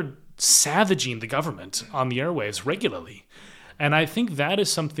 they are savaging the government on the airwaves regularly. And I think that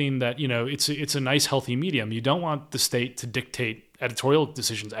is something that, it's a nice, healthy medium. You don't want the state to dictate editorial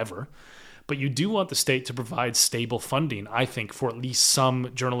decisions ever, but you do want the state to provide stable funding, I think, for at least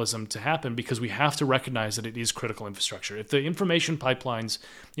some journalism to happen, because we have to recognize that it is critical infrastructure. If the information pipelines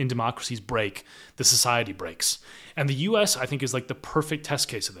in democracies break, the society breaks. And the U.S., I think, is, like, the perfect test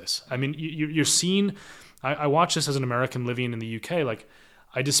case of this. I mean, you're seeing, I watch this as an American living in the UK, like,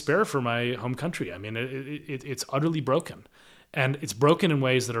 I despair for my home country. I mean, it's utterly broken. And it's broken in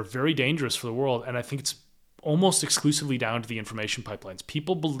ways that are very dangerous for the world. And I think it's almost exclusively down to the information pipelines.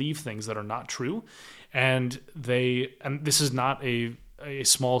 People believe things that are not true. And this is not a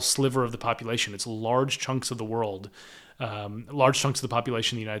small sliver of the population. It's large chunks of the world, large chunks of the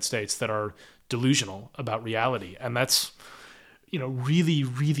population in the United States that are delusional about reality. And that's, really,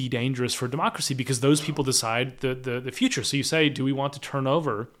 really dangerous for democracy, because those people decide the future. So you say, do we want to turn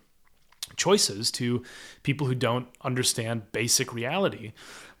over choices to people who don't understand basic reality?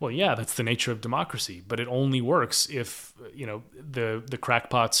 Well, yeah, that's the nature of democracy, but it only works if, the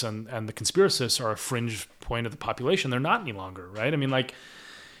crackpots and the conspiracists are a fringe point of the population. They're not any longer, right? I mean, like,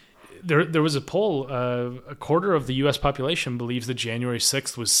 there was a poll, a quarter of the U.S. population believes that January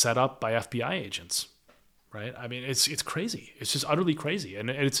 6th was set up by FBI agents, right? I mean, it's crazy. It's just utterly crazy.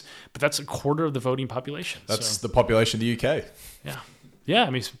 But that's a quarter of the voting population. That's the population of the UK. Yeah. Yeah,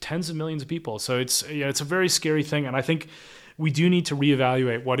 I mean, tens of millions of people. So it's a very scary thing, and I think we do need to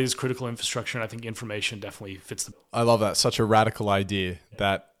reevaluate what is critical infrastructure, and I think information definitely fits the... I love that. Such a radical idea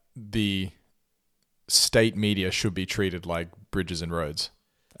that the state media should be treated like bridges and roads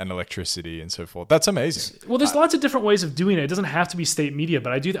and electricity and so forth. That's amazing. Well, there's lots of different ways of doing it. It doesn't have to be state media,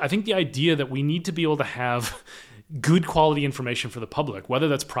 but I think the idea that we need to be able to have good quality information for the public, whether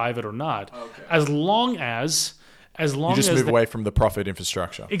that's private or not, as long as you just move away from the profit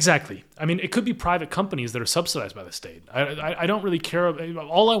infrastructure. Exactly. I mean, it could be private companies that are subsidized by the state. I don't really care.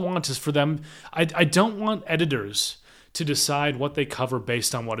 All I want is for them. I don't want editors to decide what they cover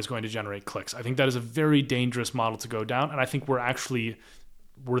based on what is going to generate clicks. I think that is a very dangerous model to go down, and I think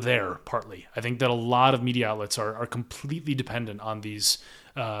we're there partly. I think that a lot of media outlets are completely dependent on these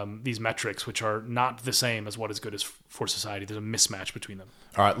metrics, which are not the same as what is good for society. There's a mismatch between them.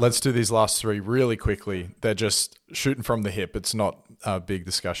 All right, let's do these last three really quickly. They're just shooting from the hip. It's not a big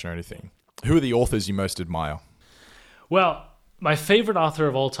discussion or anything. Who are the authors you most admire? Well, my favorite author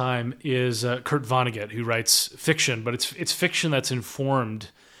of all time is Kurt Vonnegut, who writes fiction, but it's fiction that's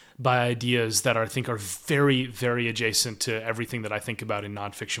informed by ideas that I think are very, very adjacent to everything that I think about in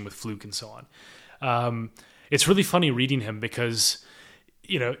nonfiction with Fluke and so on. It's really funny reading him because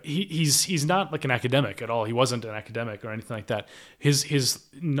he's not like an academic at all. He wasn't an academic or anything like that. His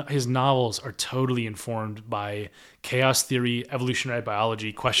novels are totally informed by chaos theory, evolutionary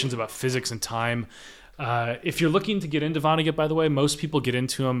biology, questions about physics and time. If you're looking to get into Vonnegut, by the way, most people get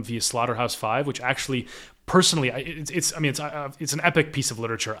into him via Slaughterhouse-Five, which actually, personally, it's an epic piece of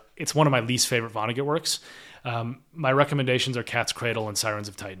literature. It's one of my least favorite Vonnegut works. My recommendations are Cat's Cradle and Sirens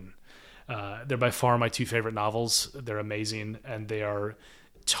of Titan. They're by far my two favorite novels. They're amazing, and they are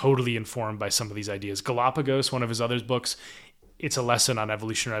totally informed by some of these ideas. Galapagos, one of his other books, it's a lesson on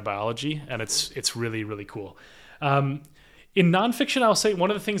evolutionary biology, and it's really, really cool. In nonfiction, I'll say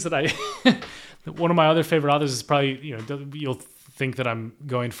one of the things that one of my other favorite authors is probably, you'll think that I'm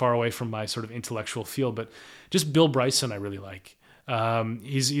going far away from my sort of intellectual field, but just Bill Bryson I really like.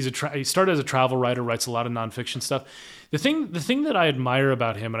 He started as a travel writer, writes a lot of nonfiction stuff. The thing that I admire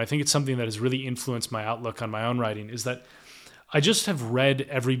about him, and I think it's something that has really influenced my outlook on my own writing, is that I just have read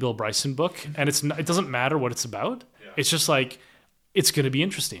every Bill Bryson book, and it doesn't matter what it's about. Yeah. It's just like, it's going to be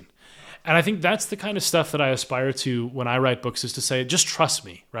interesting. And I think that's the kind of stuff that I aspire to when I write books, is to say, just trust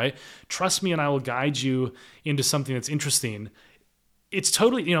me, right? Trust me and I will guide you into something that's interesting. It's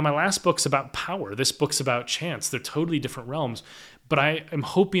totally, my last book's about power. This book's about chance. They're totally different realms. But I am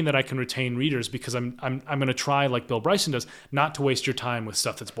hoping that I can retain readers, because I'm going to try, like Bill Bryson does, not to waste your time with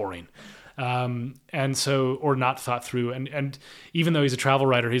stuff that's boring. Or not thought through. And even though he's a travel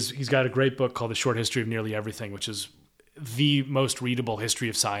writer, he's got a great book called The Short History of Nearly Everything, which is the most readable history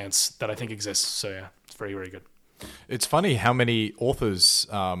of science that I think exists. So yeah, it's very, very good. It's funny how many authors,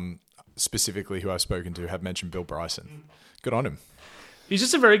 specifically who I've spoken to, have mentioned Bill Bryson. Good on him. He's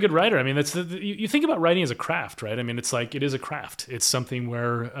just a very good writer. I mean, you think about writing as a craft, right? I mean, it's like, it is a craft. It's something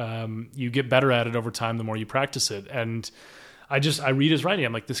where you get better at it over time the more you practice it. And I read his writing.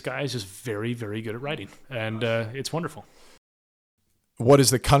 I'm like, this guy is just very, very good at writing. And it's wonderful. What is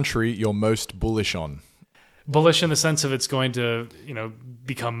the country you're most bullish on? Bullish in the sense of it's going to,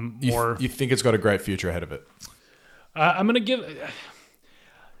 become more... You think it's got a great future ahead of it? I'm going to give...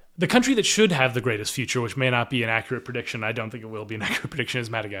 The country that should have the greatest future, which may not be an accurate prediction, I don't think it will be an accurate prediction, is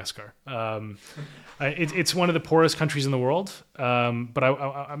Madagascar. It's one of the poorest countries in the world, but I'm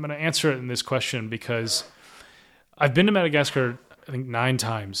going to answer it in this question because I've been to Madagascar, I think, 9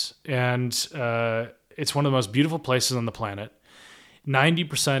 times, and it's one of the most beautiful places on the planet.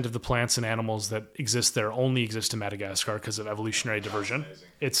 90% of the plants and animals that exist there only exist in Madagascar because of evolutionary diversion.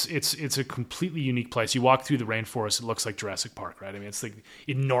 It's a completely unique place. You walk through the rainforest, it looks like Jurassic Park, right? I mean, it's like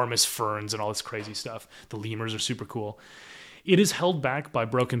enormous ferns and all this crazy stuff. The lemurs are super cool. It is held back by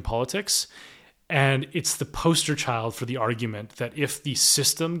broken politics, and it's the poster child for the argument that if the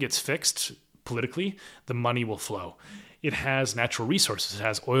system gets fixed politically, the money will flow. It has natural resources. It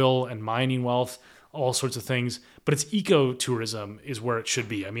has oil and mining wealth, all sorts of things, but its ecotourism is where it should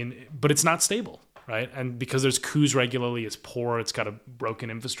be. I mean, but it's not stable, right? And because there's coups regularly, it's poor, it's got a broken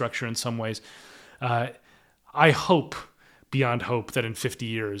infrastructure in some ways. I hope, beyond hope, that in 50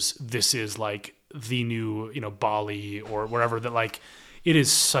 years, this is like the new, Bali or wherever, that like, it is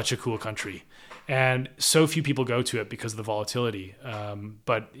such a cool country. And so few people go to it because of the volatility.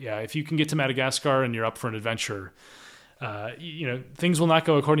 But yeah, if you can get to Madagascar and you're up for an adventure, things will not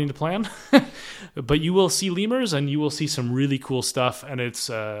go according to plan, but you will see lemurs and you will see some really cool stuff. And it's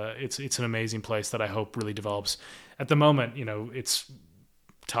an amazing place that I hope really develops. At the moment, it's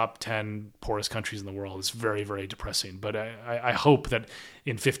top 10 poorest countries in the world. It's very, very depressing, but I hope that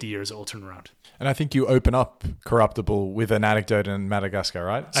in 50 years it will turn around. And I think you open up Corruptible with an anecdote in Madagascar,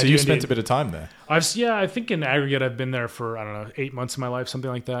 right? So you spent a bit of time there. I think in aggregate, I've been there for, 8 months of my life, something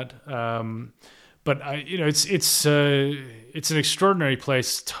like that. But it's an extraordinary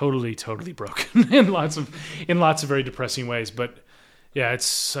place, totally broken in lots of very depressing ways. But yeah, it's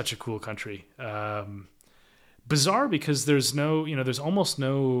such a cool country. Bizarre because there's almost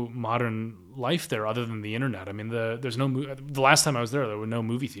no modern life there other than the internet. I mean, the last time I was there were no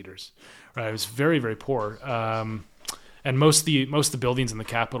movie theaters. Right, it was very, very poor. And most of the buildings in the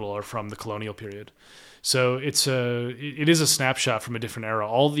capital are from the colonial period. So it is a snapshot from a different era.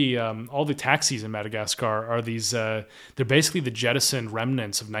 All the taxis in Madagascar are these. They're basically the jettisoned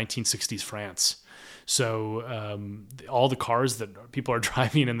remnants of 1960s France. So all the cars that people are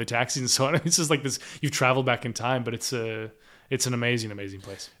driving and the taxis and so on. It's just like this. You've traveled back in time, but it's an amazing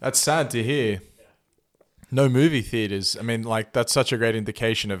place. That's sad to hear. No movie theaters. I mean, like that's such a great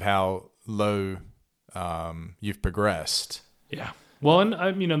indication of how low you've progressed. Yeah. Well, and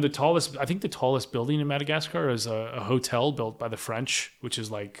I think the tallest building in Madagascar is a hotel built by the French, which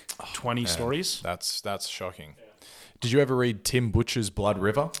is like 20 stories. That's shocking. Yeah. Did you ever read Tim Butcher's Blood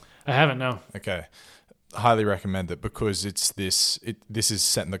River? I haven't, no. Okay. Highly recommend it because this is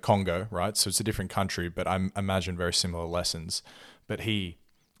set in the Congo, right? So it's a different country, but I imagine very similar lessons. But he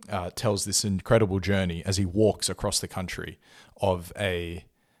tells this incredible journey as he walks across the country of a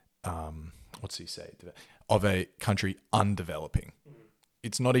of a country undeveloping.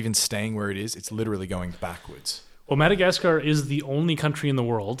 It's not even staying where it is. It's literally going backwards. Well, Madagascar is the only country in the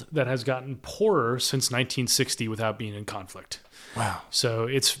world that has gotten poorer since 1960 without being in conflict. Wow. So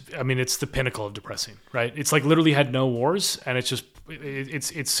it's the pinnacle of depressing, right? It's like literally had no wars, and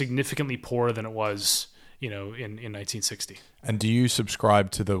it's significantly poorer than it was, in 1960. And do you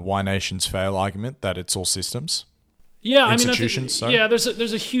subscribe to the why nations fail argument that it's all systems? Yeah, Institutions, sorry? yeah. There's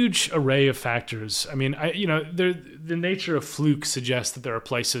a huge array of factors. I mean, the nature of Fluke suggests that there are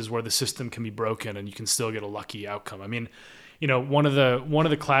places where the system can be broken and you can still get a lucky outcome. I mean, one of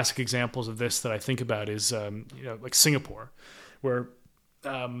the classic examples of this that I think about is like Singapore, where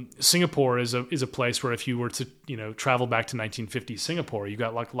Singapore is a place where if you were to travel back to 1950 Singapore, you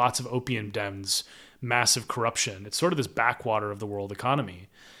got like lots of opium dens, massive corruption. It's sort of this backwater of the world economy.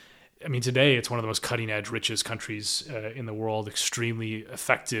 I mean, today it's one of the most cutting-edge, richest countries in the world, extremely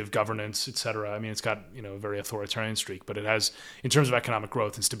effective governance, et cetera. I mean, it's got a very authoritarian streak, but it has, in terms of economic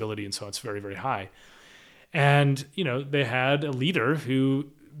growth and stability and so on, it's very, very high. And, they had a leader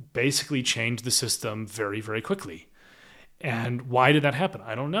who basically changed the system very, very quickly. And why did that happen?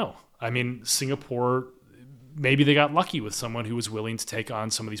 I don't know. I mean, Singapore, maybe they got lucky with someone who was willing to take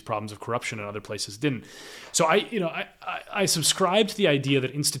on some of these problems of corruption and other places didn't. So I subscribe to the idea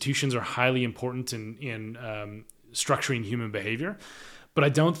that institutions are highly important in structuring human behavior, but I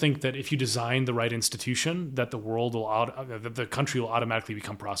don't think that if you design the right institution, that that the country will automatically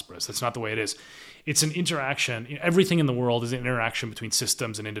become prosperous. That's not the way it is. It's an interaction. Everything in the world is an interaction between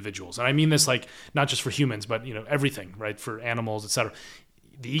systems and individuals, and I mean this like not just for humans, but everything, right? For animals, et cetera.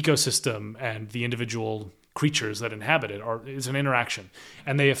 The ecosystem and the individual creatures that inhabit it is an interaction,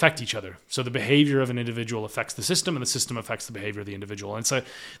 and they affect each other. So the behavior of an individual affects the system, and the system affects the behavior of the individual. And so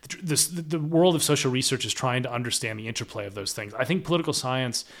the world of social research is trying to understand the interplay of those things. I think political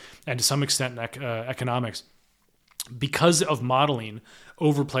science, and to some extent economics, because of modeling,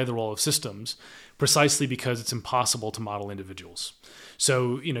 overplay the role of systems, precisely because it's impossible to model individuals.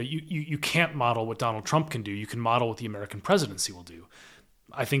 So you can't model what Donald Trump can do. You can model what the American presidency will do.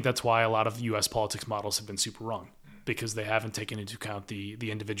 I think that's why a lot of U.S. politics models have been super wrong, because they haven't taken into account the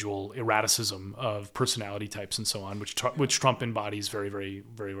individual erraticism of personality types and so on, which Trump embodies very, very,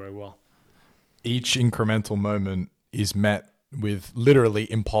 very, very well. Each incremental moment is met with literally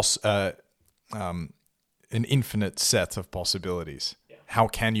an infinite set of possibilities. Yeah. How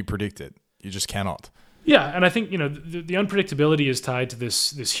can you predict it? You just cannot. Yeah, and I think the unpredictability is tied to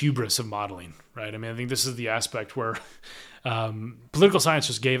this hubris of modeling, right? I mean, I think this is the aspect where political science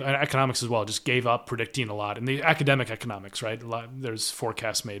and economics as well, just gave up predicting a lot. And the academic economics, right? There's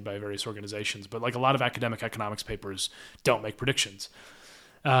forecasts made by various organizations, but like a lot of academic economics papers don't make predictions,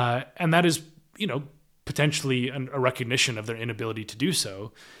 and that is potentially a recognition of their inability to do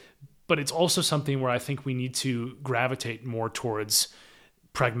so. But it's also something where I think we need to gravitate more towards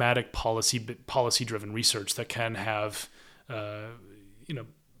pragmatic policy-driven research that can have,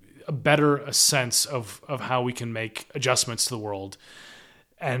 a better sense of how we can make adjustments to the world.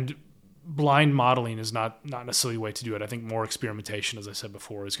 And blind modeling is not necessarily the way to do it. I think more experimentation, as I said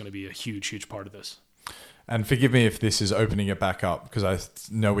before, is going to be a huge, huge part of this. And forgive me if this is opening it back up, because I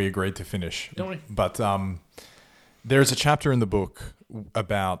know we agreed to finish. Don't worry. But there's a chapter in the book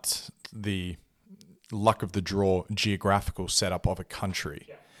about the luck of the draw geographical setup of a country.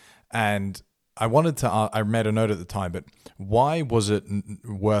 Yeah. And I wanted to, I made a note at the time, but why was it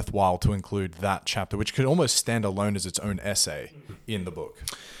worthwhile to include that chapter, which could almost stand alone as its own essay in the book?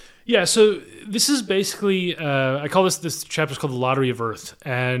 Yeah, so this is basically, I call this chapter is called The Lottery of Earth,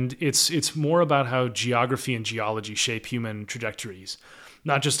 and it's more about how geography and geology shape human trajectories,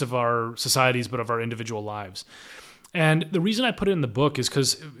 not just of our societies, but of our individual lives. And the reason I put it in the book is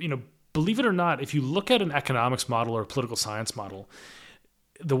because, believe it or not, if you look at an economics model or a political science model,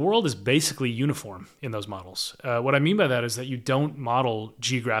 the world is basically uniform in those models. What I mean by that is that you don't model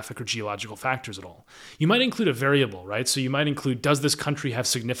geographic or geological factors at all. You might include a variable, right? So you might include, does this country have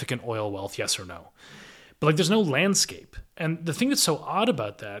significant oil wealth, yes or no? But there's no landscape. And the thing that's so odd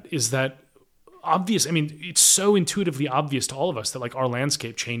about that is that it's so intuitively obvious to all of us that our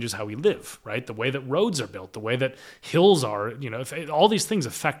landscape changes how we live, right? The way that roads are built, the way that hills are, all these things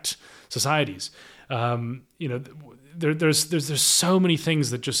affect societies. There's so many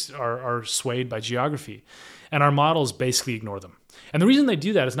things that just are swayed by geography, and our models basically ignore them. And the reason they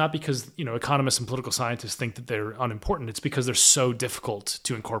do that is not because economists and political scientists think that they're unimportant. It's because they're so difficult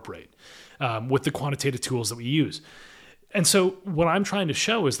to incorporate with the quantitative tools that we use. And so what I'm trying to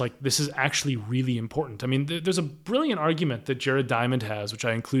show is this is actually really important. I mean, there's a brilliant argument that Jared Diamond has, which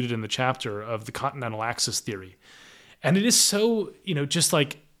I included in the chapter, of the continental axis theory. And it is so,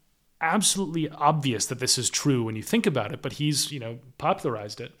 absolutely obvious that this is true when you think about it, but he's,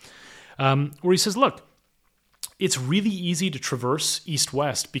 popularized it, where he says, look, it's really easy to traverse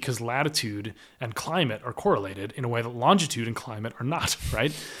east-west because latitude and climate are correlated in a way that longitude and climate are not,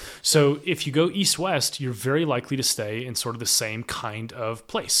 right? So if you go east-west, you're very likely to stay in sort of the same kind of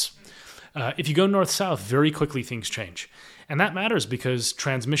place. If you go north-south, very quickly things change. And that matters because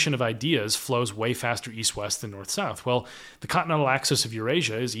transmission of ideas flows way faster east-west than north-south. Well, the continental axis of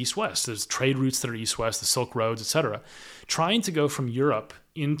Eurasia is east-west. There's trade routes that are east-west, the Silk Roads, etc. Trying to go from Europe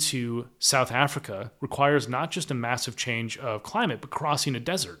into South Africa requires not just a massive change of climate, but crossing a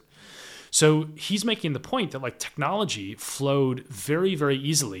desert. So he's making the point that like technology flowed very, very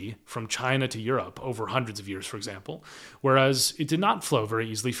easily from China to Europe over hundreds of years, for example, whereas it did not flow very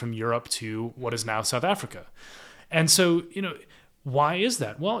easily from Europe to what is now South Africa. And so, why is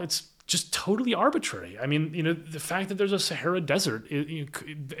that? Well, it's just totally arbitrary. I mean, the fact that there's a Sahara Desert,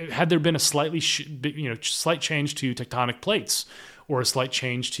 had there been a slight change to tectonic plates or a slight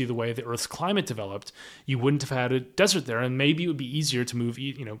change to the way the Earth's climate developed, you wouldn't have had a desert there, and maybe it would be easier to move,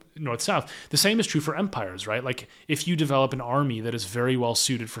 north-south. The same is true for empires, right? Like if you develop an army that is very well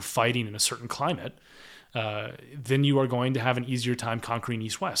suited for fighting in a certain climate, then you are going to have an easier time conquering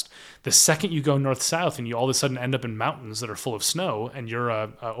east-west. The second you go north-south and you all of a sudden end up in mountains that are full of snow and you're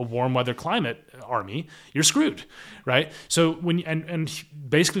a warm weather climate army, you're screwed, right? So and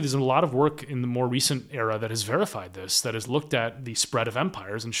basically there's a lot of work in the more recent era that has verified this, that has looked at the spread of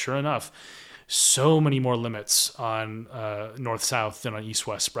empires, and sure enough, so many more limits on north-south than on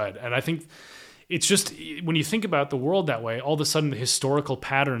east-west spread. And I think it's just, when you think about the world that way, all of a sudden the historical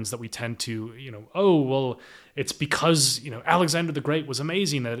patterns that we tend to, it's because, Alexander the Great was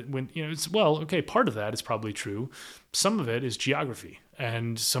amazing that part of that is probably true. Some of it is geography,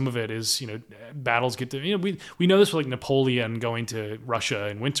 and some of it is, battles get to, we know this with like Napoleon going to Russia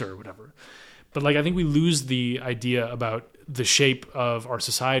in winter or whatever. But like, I think we lose the idea about the shape of our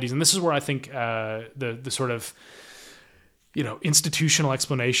societies. And this is where I think the sort of, institutional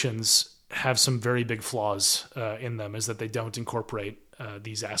explanations have some very big flaws in them, is that they don't incorporate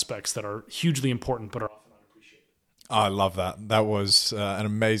these aspects that are hugely important but are often unappreciated. I love that. That was an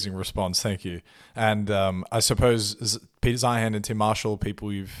amazing response. Thank you. And I suppose Peter Zeihan and Tim Marshall,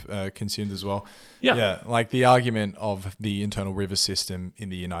 people you've consumed as well. Yeah, like the argument of the internal river system in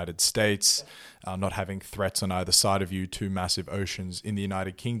the United States, not having threats on either side of you, two massive oceans. In the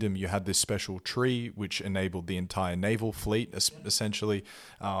United Kingdom, you had this special tree which enabled the entire naval fleet, essentially.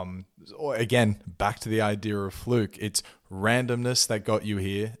 Again, back to the idea of fluke. It's randomness that got you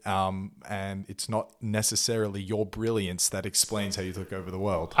here, and it's not necessarily your brilliance that explains how you took over the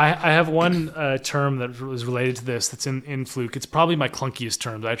world. I have one term that was related to this that's in fluke. It's probably my clunkiest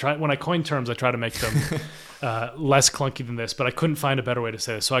terms. When I coin terms, I try to make them less clunky than this, but I couldn't find a better way to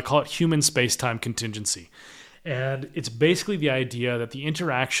say this. So I call it human space-time contingency. And it's basically the idea that the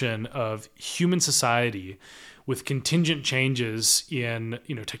interaction of human society with contingent changes in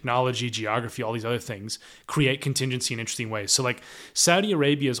technology, geography, all these other things, create contingency in interesting ways. So like Saudi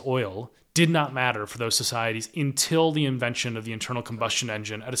Arabia's oil did not matter for those societies until the invention of the internal combustion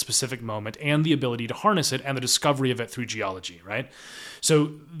engine at a specific moment, and the ability to harness it and the discovery of it through geology, right?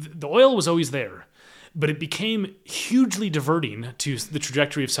 So the oil was always there, but it became hugely diverting to the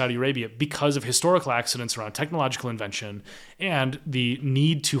trajectory of Saudi Arabia because of historical accidents around technological invention and the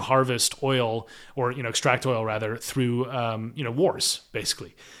need to harvest oil, or extract oil rather, through wars,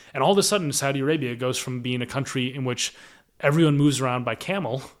 basically. And all of a sudden, Saudi Arabia goes from being a country in which everyone moves around by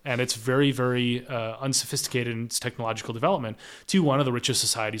camel, and it's very, very unsophisticated in its technological development, to one of the richest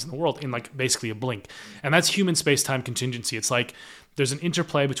societies in the world in like basically a blink. And that's human space-time contingency. It's like there's an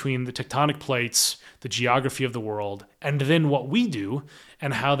interplay between the tectonic plates, the geography of the world, and then what we do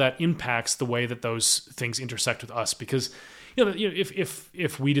and how that impacts the way that those things intersect with us. Because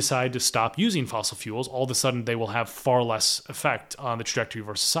if we decide to stop using fossil fuels, all of a sudden they will have far less effect on the trajectory of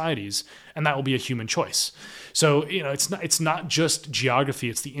our societies, and that will be a human choice. So it's not just geography;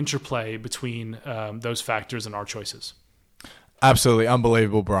 it's the interplay between those factors and our choices. Absolutely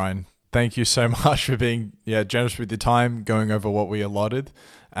unbelievable, Brian. Thank you so much for being generous with your time, going over what we allotted,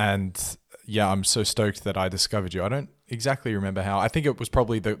 and I'm so stoked that I discovered you. I don't exactly remember how. I think it was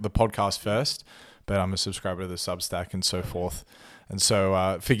probably the podcast first, but I'm a subscriber to the Substack and so forth. And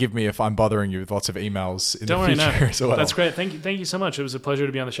so forgive me if I'm bothering you with lots of emails in the future as well. That's great. Thank you so much. It was a pleasure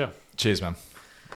to be on the show. Cheers, man.